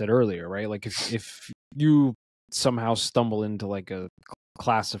 like I said earlier, right? Like if you somehow stumble into like a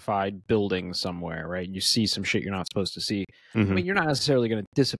classified building somewhere, right? You see some shit you're not supposed to see. Mm-hmm. I mean, you're not necessarily going to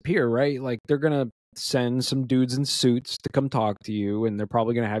disappear, right? Like they're going to send some dudes in suits to come talk to you, and they're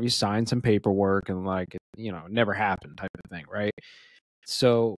probably going to have you sign some paperwork, and like, it never happened type of thing, right?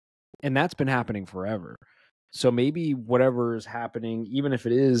 So, and that's been happening forever. So maybe whatever is happening, even if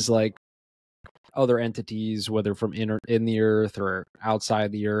it is like other entities, whether from in the earth or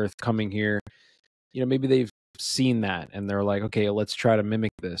outside the earth coming here, maybe they've seen that and they're like, okay, let's try to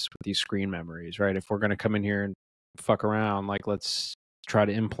mimic this with these screen memories, right? If we're going to come in here and fuck around, like let's try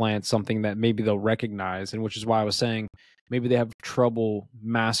to implant something that maybe they'll recognize. And which is why I was saying maybe they have trouble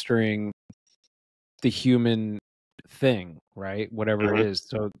mastering the human thing, right? Whatever it is.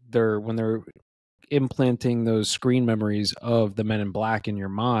 So when they're implanting those screen memories of the Men in Black in your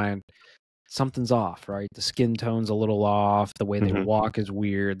mind, something's off, right? The skin tone's a little off. The way they walk is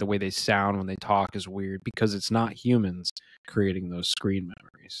weird. The way they sound when they talk is weird, because it's not humans creating those screen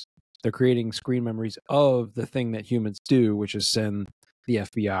memories. They're creating screen memories of the thing that humans do, which is send the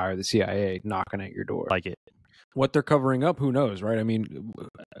FBI or the CIA knocking at your door. Like it. What they're covering up, who knows, right? I mean,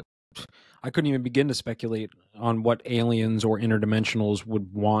 I couldn't even begin to speculate on what aliens or interdimensionals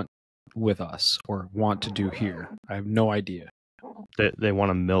would want with us or want to do here. I have no idea. They want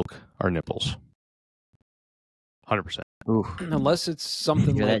to milk our nipples. 100%. Ooh. Unless it's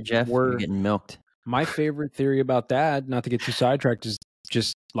something Hear like that, Jeff? we're You're getting milked. My favorite theory about that, not to get too sidetracked, is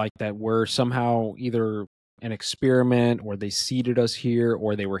just like that we're somehow either an experiment, or they seeded us here,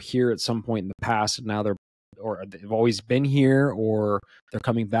 or they were here at some point in the past and now they're or they've always been here, or they're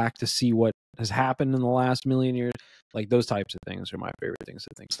coming back to see what has happened in the last million years. Like those types of things are my favorite things to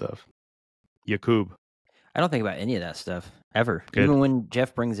think Stuff. Yakub. I don't think about any of that stuff ever. Good. Even when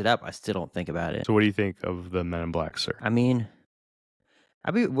Jeff brings it up, I still don't think about it. So what do you think of the Men in Black, sir? I mean,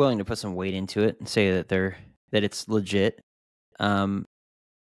 I'd be willing to put some weight into it and say that it's legit. Not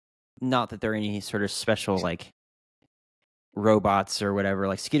that they're any sort of special like robots or whatever.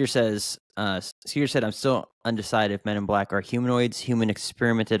 Like Skeeter said, I'm still undecided if Men in Black are humanoids, human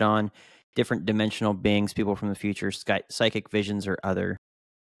experimented on, different dimensional beings, people from the future, psychic visions, or other.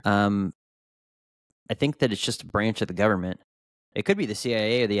 I think that it's just a branch of the government. It could be the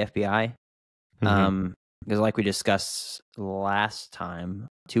CIA or the FBI. Because like we discussed last time,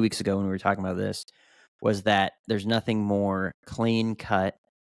 2 weeks ago when we were talking about this, was that there's nothing more clean cut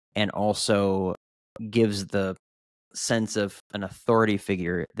and also gives the sense of an authority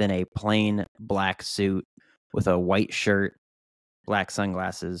figure than a plain black suit with a white shirt, black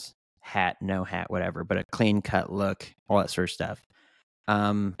sunglasses, hat, no hat, whatever, but a clean cut look, all that sort of stuff.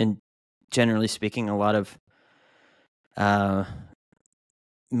 And generally speaking, a lot of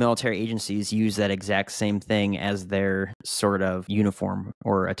military agencies use that exact same thing as their sort of uniform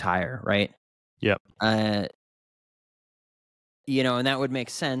or attire, right? Yep. You know, and that would make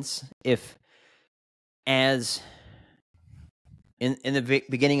sense if, as in the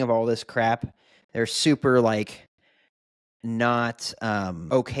beginning of all this crap, they're super like not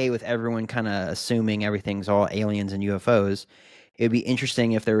okay with everyone kind of assuming everything's all aliens and UFOs. It'd be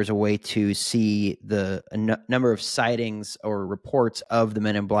interesting if there was a way to see the number of sightings or reports of the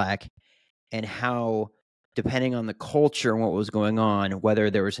Men in Black and how, depending on the culture and what was going on,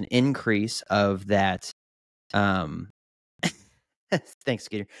 whether there was an increase of that. Thanks,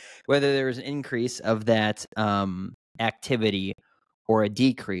 Skeeter. Whether there was an increase of that activity or a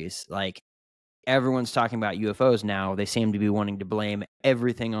decrease. Like, everyone's talking about UFOs now. They seem to be wanting to blame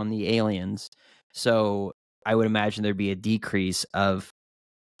everything on the aliens. So I would imagine there'd be a decrease of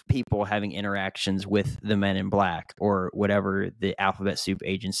people having interactions with the Men in Black or whatever the alphabet soup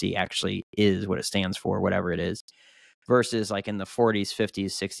agency actually is, what it stands for, whatever it is, versus like in the 40s, 50s,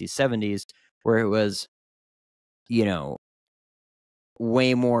 60s, 70s, where it was, you know,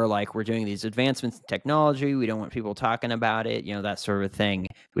 way more like, we're doing these advancements in technology. We don't want people talking about it, you know, that sort of thing.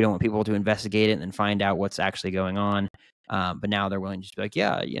 We don't want people to investigate it and then find out what's actually going on. But now they're willing to just be like,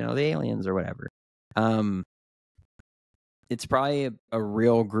 yeah, you know, the aliens or whatever. It's probably a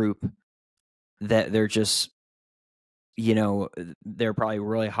real group that they're just, you know, they're probably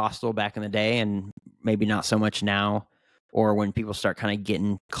really hostile back in the day and maybe not so much now, or when people start kind of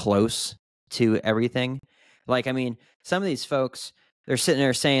getting close to everything. Like, I mean, some of these folks, they're sitting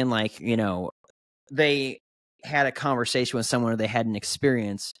there saying like, you know, they had a conversation with someone or they had an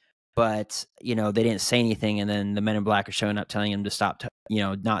experience, but, you know, they didn't say anything. And then the Men in Black are showing up telling them to stop, you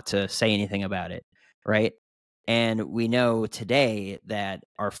know, not to say anything about it. Right. And we know today that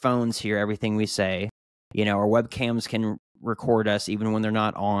our phones hear everything we say. You know, our webcams can record us even when they're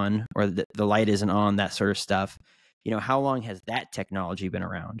not on, or the light isn't on, that sort of stuff. You know, how long has that technology been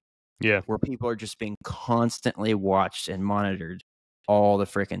around? Yeah. Where people are just being constantly watched and monitored all the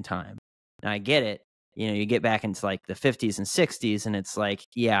freaking time. Now, I get it. You know, you get back into like the 50s and 60s and it's like,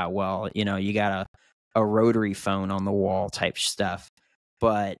 yeah, well, you know, you got a rotary phone on the wall type stuff.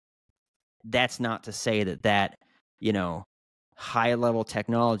 But that's not to say that, you know, high level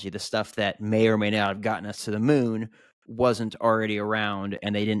technology, the stuff that may or may not have gotten us to the moon, wasn't already around,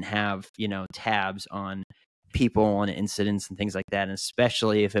 and they didn't have, you know, tabs on people and incidents and things like that. And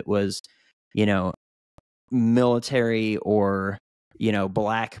especially if it was, you know, military or, you know,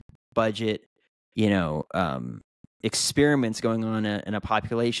 black budget, you know, experiments going on in a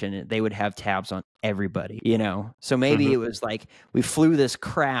population, they would have tabs on everybody, you know. So maybe it was like, we flew this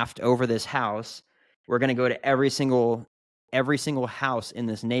craft over this house, we're going to go to every single house in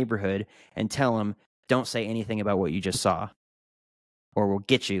this neighborhood and tell them, don't say anything about what you just saw, or we'll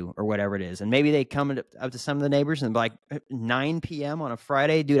get you, or whatever it is. And maybe they come up to some of the neighbors and be like, 9 p.m. on a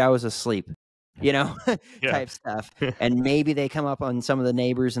Friday, dude, I was asleep, you know, type stuff. And maybe they come up on some of the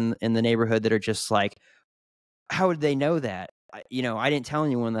neighbors in the neighborhood that are just like, how would they know that? You know, I didn't tell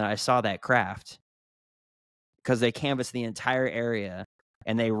anyone that I saw that craft, because they canvass the entire area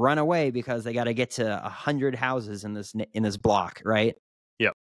and they run away because they got to get to 100 houses in this block, right?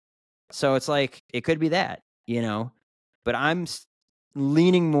 Yep. So it's like, it could be that, you know, but I'm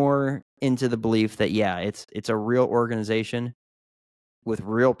leaning more into the belief that, yeah, it's a real organization with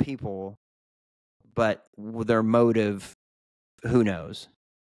real people, but their motive, who knows?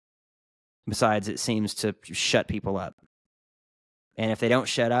 Besides, it seems to shut people up. And if they don't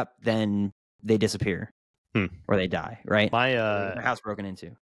shut up, then they disappear. or they die, right? My Their house broken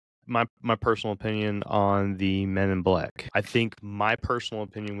into. my personal opinion on the Men in Black. I think my personal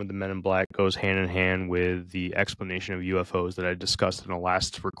opinion with the Men in Black goes hand in hand with the explanation of UFOs that I discussed in the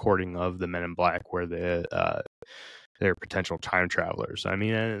last recording of the Men in Black, where they're potential time travelers. I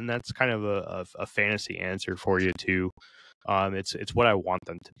mean, and that's kind of a fantasy answer for you too. It's what I want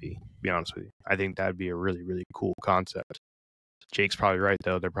them to be honest with you. I think that'd be a really, really cool concept. Jake's probably right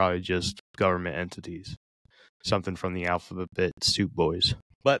though. They're probably just government entities, something from the alphabet soup boys.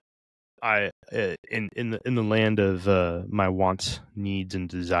 But I in the land of my wants, needs, and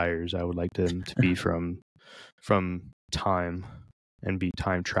desires, I would like them to be from time and be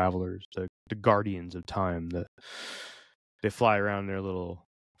time travelers, the guardians of time. They fly around their little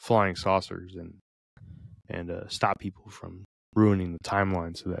flying saucers and stop people from ruining the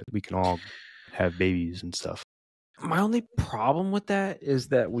timeline so that we can all have babies and stuff. My only problem with that is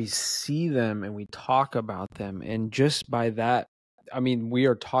that we see them and we talk about them, and just by that, I mean, we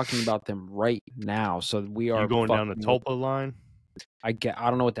are talking about them right now. So we are You going down the fucking topo line? I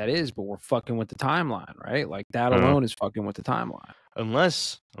don't know what that is, but we're fucking with the timeline, right? Like that alone is fucking with the timeline.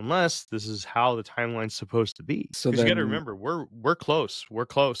 Unless this is how the timeline's supposed to be. So you got to then- remember, we're close. We're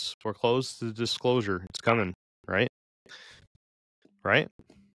close to disclosure. It's coming, right? Right?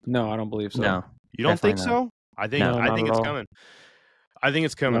 No, I don't believe so. No, You don't think definitely so? I think No, I not think at it's all. coming. I think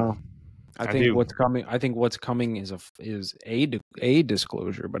it's coming. No. I I think do. what's coming. I think what's coming is a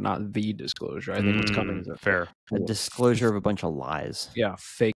disclosure, but not the disclosure. I think what's coming is a fair. a disclosure of a bunch of lies,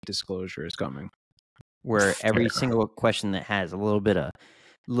 fake disclosure is coming. where every Fair. single question that has a little bit of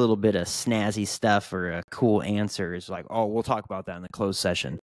snazzy stuff or a cool answer is like, oh, we'll talk about that in the closed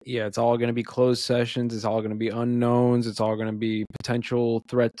session. Yeah, it's all going to be closed sessions. It's all going to be unknowns. It's all going to be potential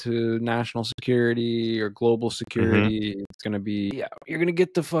threat to national security or global security. It's going to be, you're going to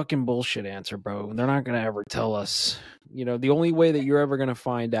get the fucking bullshit answer, bro. They're not going to ever tell us. You know, the only way that you're ever going to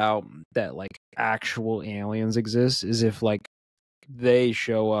find out that like actual aliens exist is if like they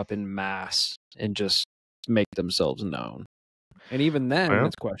show up in mass and just make themselves known. And even then, Well,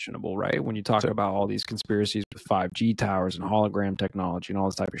 it's questionable, right? When you talk about all these conspiracies with 5G towers and hologram technology and all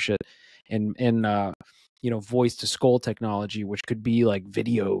this type of shit, and voice to skull technology, which could be like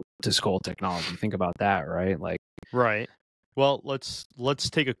video to skull technology. Think about that, right? Like, right. Well, let's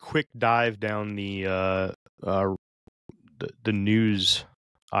take a quick dive down the news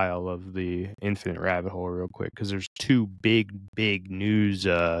aisle of the infinite rabbit hole real quick, because there's two big news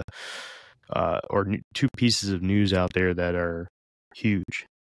two pieces of news out there that are huge.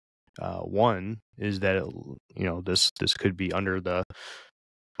 One is that this could be under the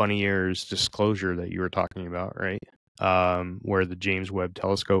bunny ears disclosure that you were talking about, right? Where the James Webb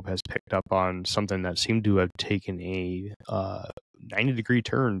Telescope has picked up on something that seemed to have taken a 90-degree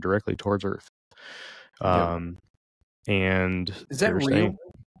turn directly towards Earth. And is that they were real? saying,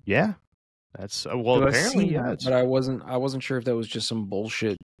 yeah, that's well, apparently, yeah. But I wasn't sure if that was just some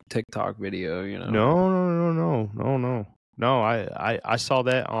bullshit TikTok video. You know? No, I saw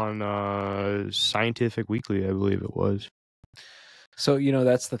that on Scientific Weekly, I believe it was. So,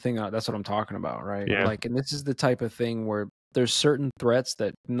 that's the thing. That's what I'm talking about, right? Yeah. Like, and this is the type of thing where there's certain threats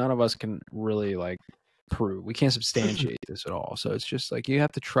that none of us can really like prove. We can't substantiate this at all. So it's just like you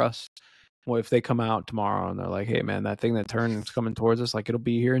have to trust. Well, if they come out tomorrow and they're like, "Hey, man, that thing that turned is coming towards us. Like, it'll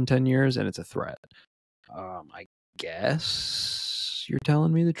be here in 10 years, and it's a threat." I guess you're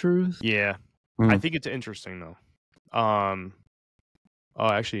telling me the truth. Yeah, I think it's interesting though. Oh,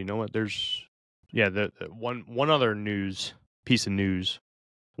 actually, you know what? There's the one other piece of news.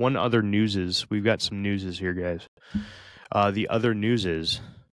 One other newses. We've got some newses here, guys. The other news is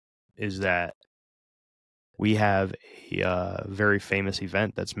that we have a very famous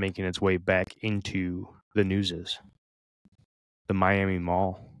event that's making its way back into the newses. The Miami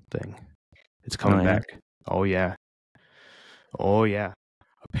Mall thing. It's coming back. Oh yeah.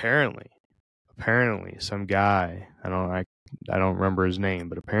 Apparently, some guy, I don't remember his name,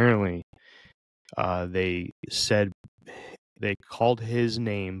 but apparently, they said they called his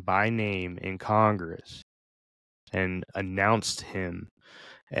name by name in Congress and announced him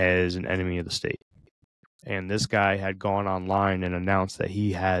as an enemy of the state. And this guy had gone online and announced that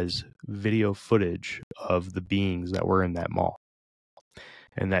he has video footage of the beings that were in that mall,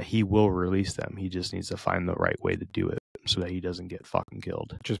 and that he will release them. He just needs to find the right way to do it so that he doesn't get fucking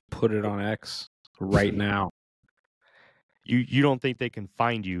killed. Just put it on X right now. You don't think they can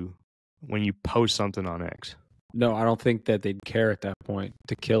find you when you post something on X? No, I don't think that they'd care at that point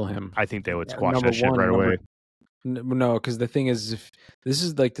to kill him. I think they would squash that shit right away. No, because the thing is, if this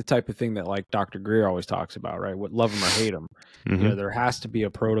is like the type of thing that like Dr. Greer always talks about, right? What love him or hate him, there has to be a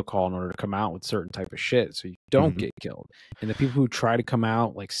protocol in order to come out with certain type of shit so you don't get killed. And the people who try to come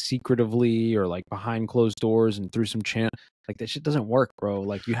out like secretively or like behind closed doors and through some channel, like that shit doesn't work, bro.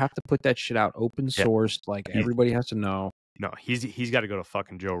 Like you have to put that shit out open source. Like everybody has to know. No, he's got to go to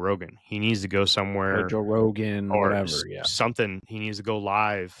fucking Joe Rogan. He needs to go somewhere, Joe Rogan, or whatever. Yeah, something. He needs to go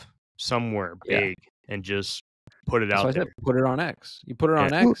live somewhere big and just put it out there. Put it on X. You put it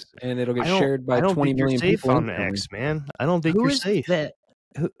on X, and it'll get shared by 20 million people on X, man. I don't think you're safe.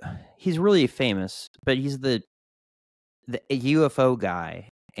 He's really famous, but he's the UFO guy,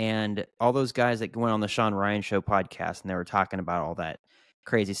 and all those guys that went on the Sean Ryan Show podcast, and they were talking about all that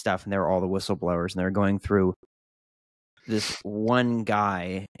crazy stuff, and they were all the whistleblowers, and they were going through this one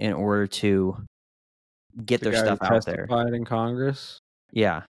guy in order to get their stuff out there. Testified in Congress?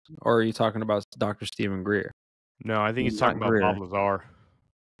 Yeah. Or are you talking about Dr. Stephen Greer? No, I think he's talking about Bob Lazar.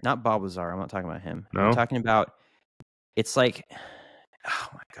 Not Bob Lazar. I'm not talking about him. No? I'm talking about, it's like, oh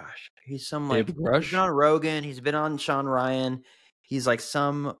my gosh. He's some like, he's been on Rogan. He's been on Sean Ryan. He's like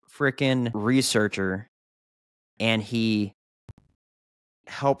some freaking researcher, and he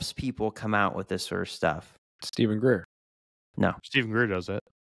helps people come out with this sort of stuff. Stephen Greer. No. Stephen Greer does it.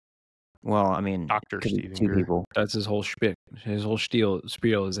 Well, I mean, Dr. Stephen Greer. People. That's his whole spiel. His whole spiel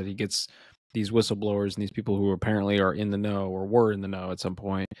is that he gets these whistleblowers and these people who apparently are in the know or were in the know at some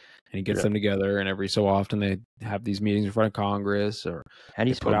point, and he gets them together, and every so often they have these meetings in front of Congress, or how do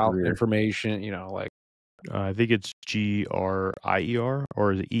you put out information, like I think it's Grier,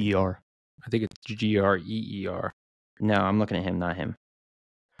 or is it EER? I think it's Greer. No, I'm looking at him, not him.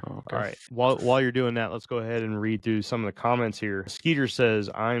 Oh, okay. All right. While you're doing that, let's go ahead and read through some of the comments here. Skeeter says,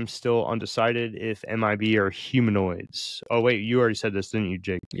 I'm still undecided if MIB are humanoids. Oh, wait, you already said this, didn't you,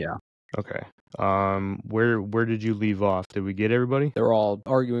 Jake? Yeah. Okay. Where did you leave off? Did we get everybody? They're all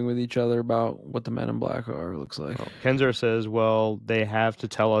arguing with each other about what the Men in Black are, looks like. Oh, Kenzar says, well, they have to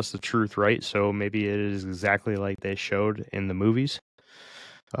tell us the truth, right? So maybe it is exactly like they showed in the movies.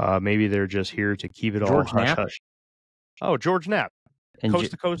 Maybe they're just here to keep it all hush-hush. Oh, George Knapp. And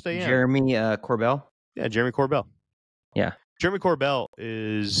Coast to Coast AM. Jeremy Corbell? Yeah, Jeremy Corbell. Yeah. Jeremy Corbell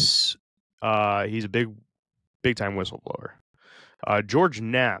is he's a big time whistleblower. George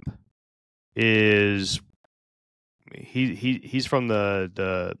Knapp is he's from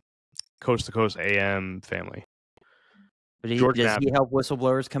the Coast to Coast AM family. But does he help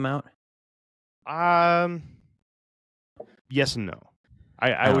whistleblowers come out? Yes and no.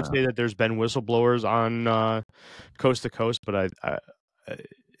 I would say that there's been whistleblowers on Coast to Coast, but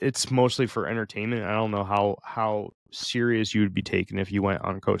it's mostly for entertainment. I don't know how serious you would be taken if you went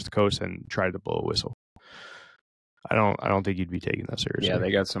on Coast to Coast and tried to blow a whistle. I don't think you'd be taken that seriously. Yeah,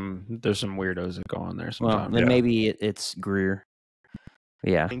 there's some weirdos that go on there sometimes. Well, then maybe it's Greer.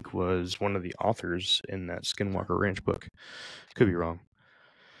 Yeah. I think was one of the authors in that Skinwalker Ranch book. Could be wrong.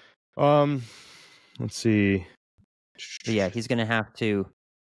 Let's see. But yeah, he's going to have to.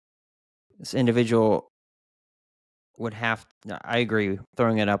 This individual would have. I agree,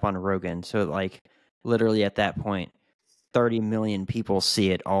 throwing it up on Rogan. So, like, literally at that point, 30 million people see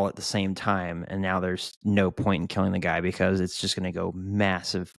it all at the same time, and now there's no point in killing the guy because it's just going to go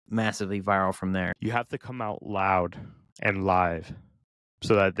massively viral from there. You have to come out loud and live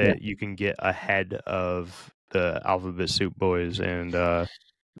so that you can get ahead of the Alphabet Soup boys and.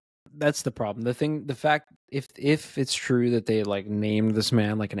 That's the problem. The fact, if it's true that they like named this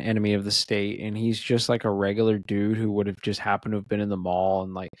man like an enemy of the state, and he's just like a regular dude who would have just happened to have been in the mall,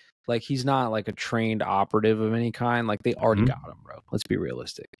 and like he's not like a trained operative of any kind. Like they already got him, bro. Let's be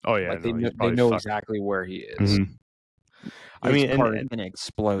realistic. Oh yeah, like, they know exactly where he is. I mean, it's gonna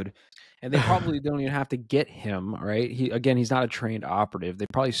explode. And they probably don't even have to get him, right? He's not a trained operative. They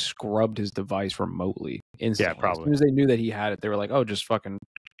probably scrubbed his device remotely instantly. Yeah, probably. As soon as they knew that he had it, they were like, "Oh, just fucking,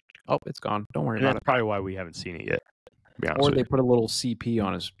 it's gone. Don't worry about it." That's probably why we haven't seen it yet. To be honest or they put a little CP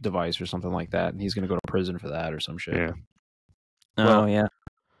on his device or something like that, and he's going to go to prison for that or some shit. Yeah. Yeah.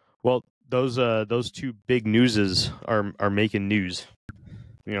 Well, those two big newses are making news.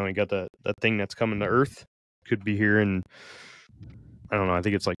 You know, you got the thing that's coming to Earth. Could be here in, I don't know. I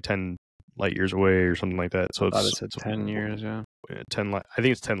think it's like 10 light years away or something like that. So it's 10 years, yeah. 10 light. I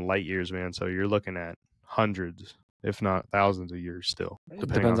think it's 10 light years, man. So you're looking at hundreds, if not thousands of years still. It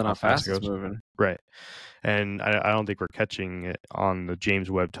depends on how fast it's moving. Right. And I don't think we're catching it on the James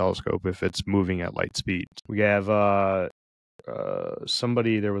Webb Telescope if it's moving at light speed. We have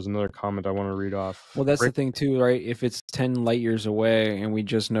there was another comment I want to read off. Well, that's the thing too, right? If it's 10 light years away and we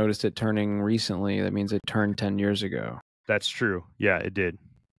just noticed it turning recently, that means it turned 10 years ago. That's true. Yeah, it did.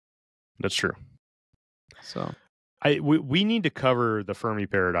 That's true. So We need to cover the Fermi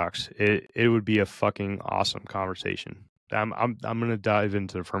Paradox. It would be a fucking awesome conversation. I'm gonna dive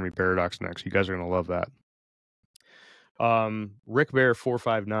into the Fermi Paradox next. You guys are gonna love that. Rick Bear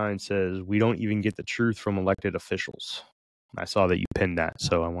 459 says we don't even get the truth from elected officials. I saw that you pinned that,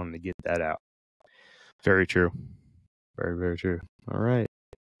 so I wanted to get that out. Very true. Very, very true. All right.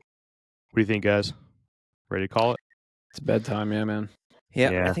 What do you think, guys? Ready to call it? It's bedtime, yeah, man.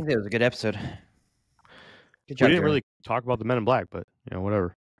 Yeah, I think that was a good episode. Good We job, didn't Jeremy. really talk about the Men in Black, but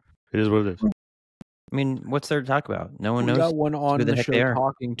whatever. It is what it is. I mean, what's there to talk about? No one We knows. got one on who the the heck show they are.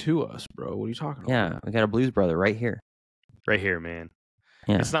 talking to us, bro. What are you talking about? Yeah, we got a Blues Brother right here. Right here, man.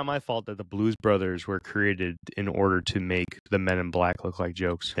 Yeah. It's not my fault that the Blues Brothers were created in order to make the Men in Black look like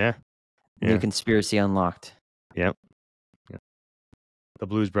jokes. Yeah. New conspiracy unlocked. Yep. The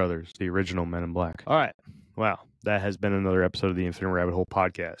Blues Brothers, the original Men in Black. All right. Wow. That has been another episode of the Infinite Rabbit Hole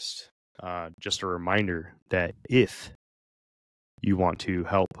podcast. Just a reminder that if you want to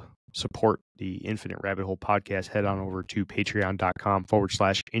help support the Infinite Rabbit Hole podcast, head on over to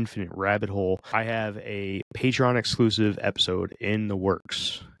patreon.com/Infinite Rabbit Hole. I have a Patreon exclusive episode in the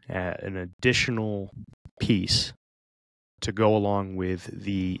works, an additional piece to go along with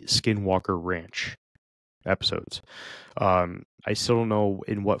the Skinwalker Ranch episodes. I still don't know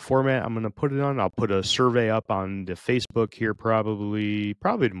in what format I'm going to put it on. I'll put a survey up on the Facebook here probably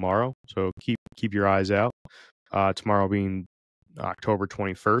tomorrow. So keep your eyes out. Tomorrow being October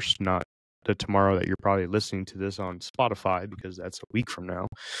 21st, not the tomorrow that you're probably listening to this on Spotify, because that's a week from now.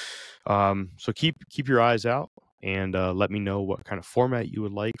 So keep your eyes out and let me know what kind of format you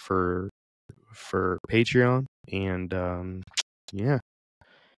would like for Patreon. And yeah.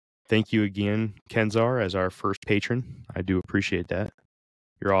 Thank you again, Kenzar, as our first patron. I do appreciate that.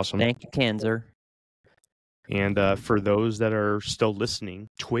 You're awesome. Thank you, Kanzer. And for those that are still listening,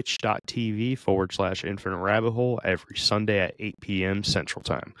 twitch.tv/Infinite Rabbit Hole every Sunday at 8 p.m. Central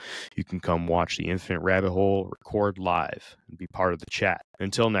Time. You can come watch the Infinite Rabbit Hole record live and be part of the chat.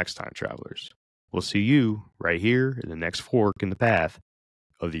 Until next time, travelers, we'll see you right here in the next fork in the path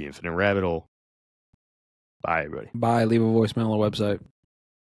of the Infinite Rabbit Hole. Bye, everybody. Bye. Leave a voicemail on the website.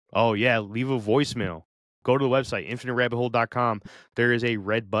 Oh, yeah. Leave a voicemail. Go to the website, infiniterabbithole.com. There is a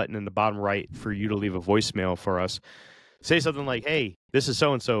red button in the bottom right for you to leave a voicemail for us. Say something like, hey, this is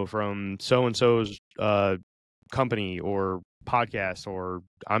so-and-so from so-and-so's company or podcast, or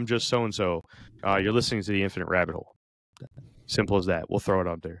I'm just so-and-so. You're listening to the Infinite Rabbit Hole. Simple as that. We'll throw it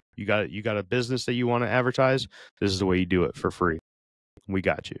out there. You got a business that you want to advertise? This is the way you do it for free. We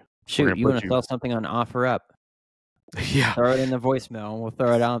got you. Shoot, you want to sell something on OfferUp? Yeah. Throw it in the voicemail and we'll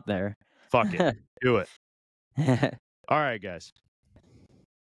throw it out there. Fuck it. Do it. All right, guys.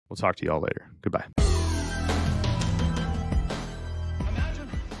 We'll talk to you all later. Goodbye.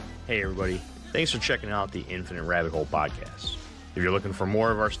 Hey, everybody. Thanks for checking out the Infinite Rabbit Hole podcast. If you're looking for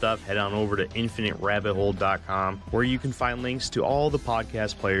more of our stuff, head on over to infiniterabbithole.com, where you can find links to all the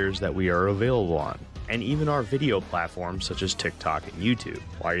podcast players that we are available on, and even our video platforms such as TikTok and YouTube.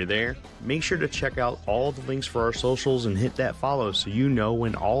 While you're there, make sure to check out all the links for our socials and hit that follow so you know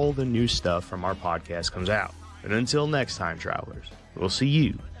when all the new stuff from our podcast comes out. And until next time, travelers, we'll see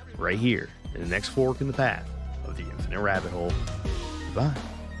you right here in the next fork in the path of the Infinite Rabbit Hole. Bye.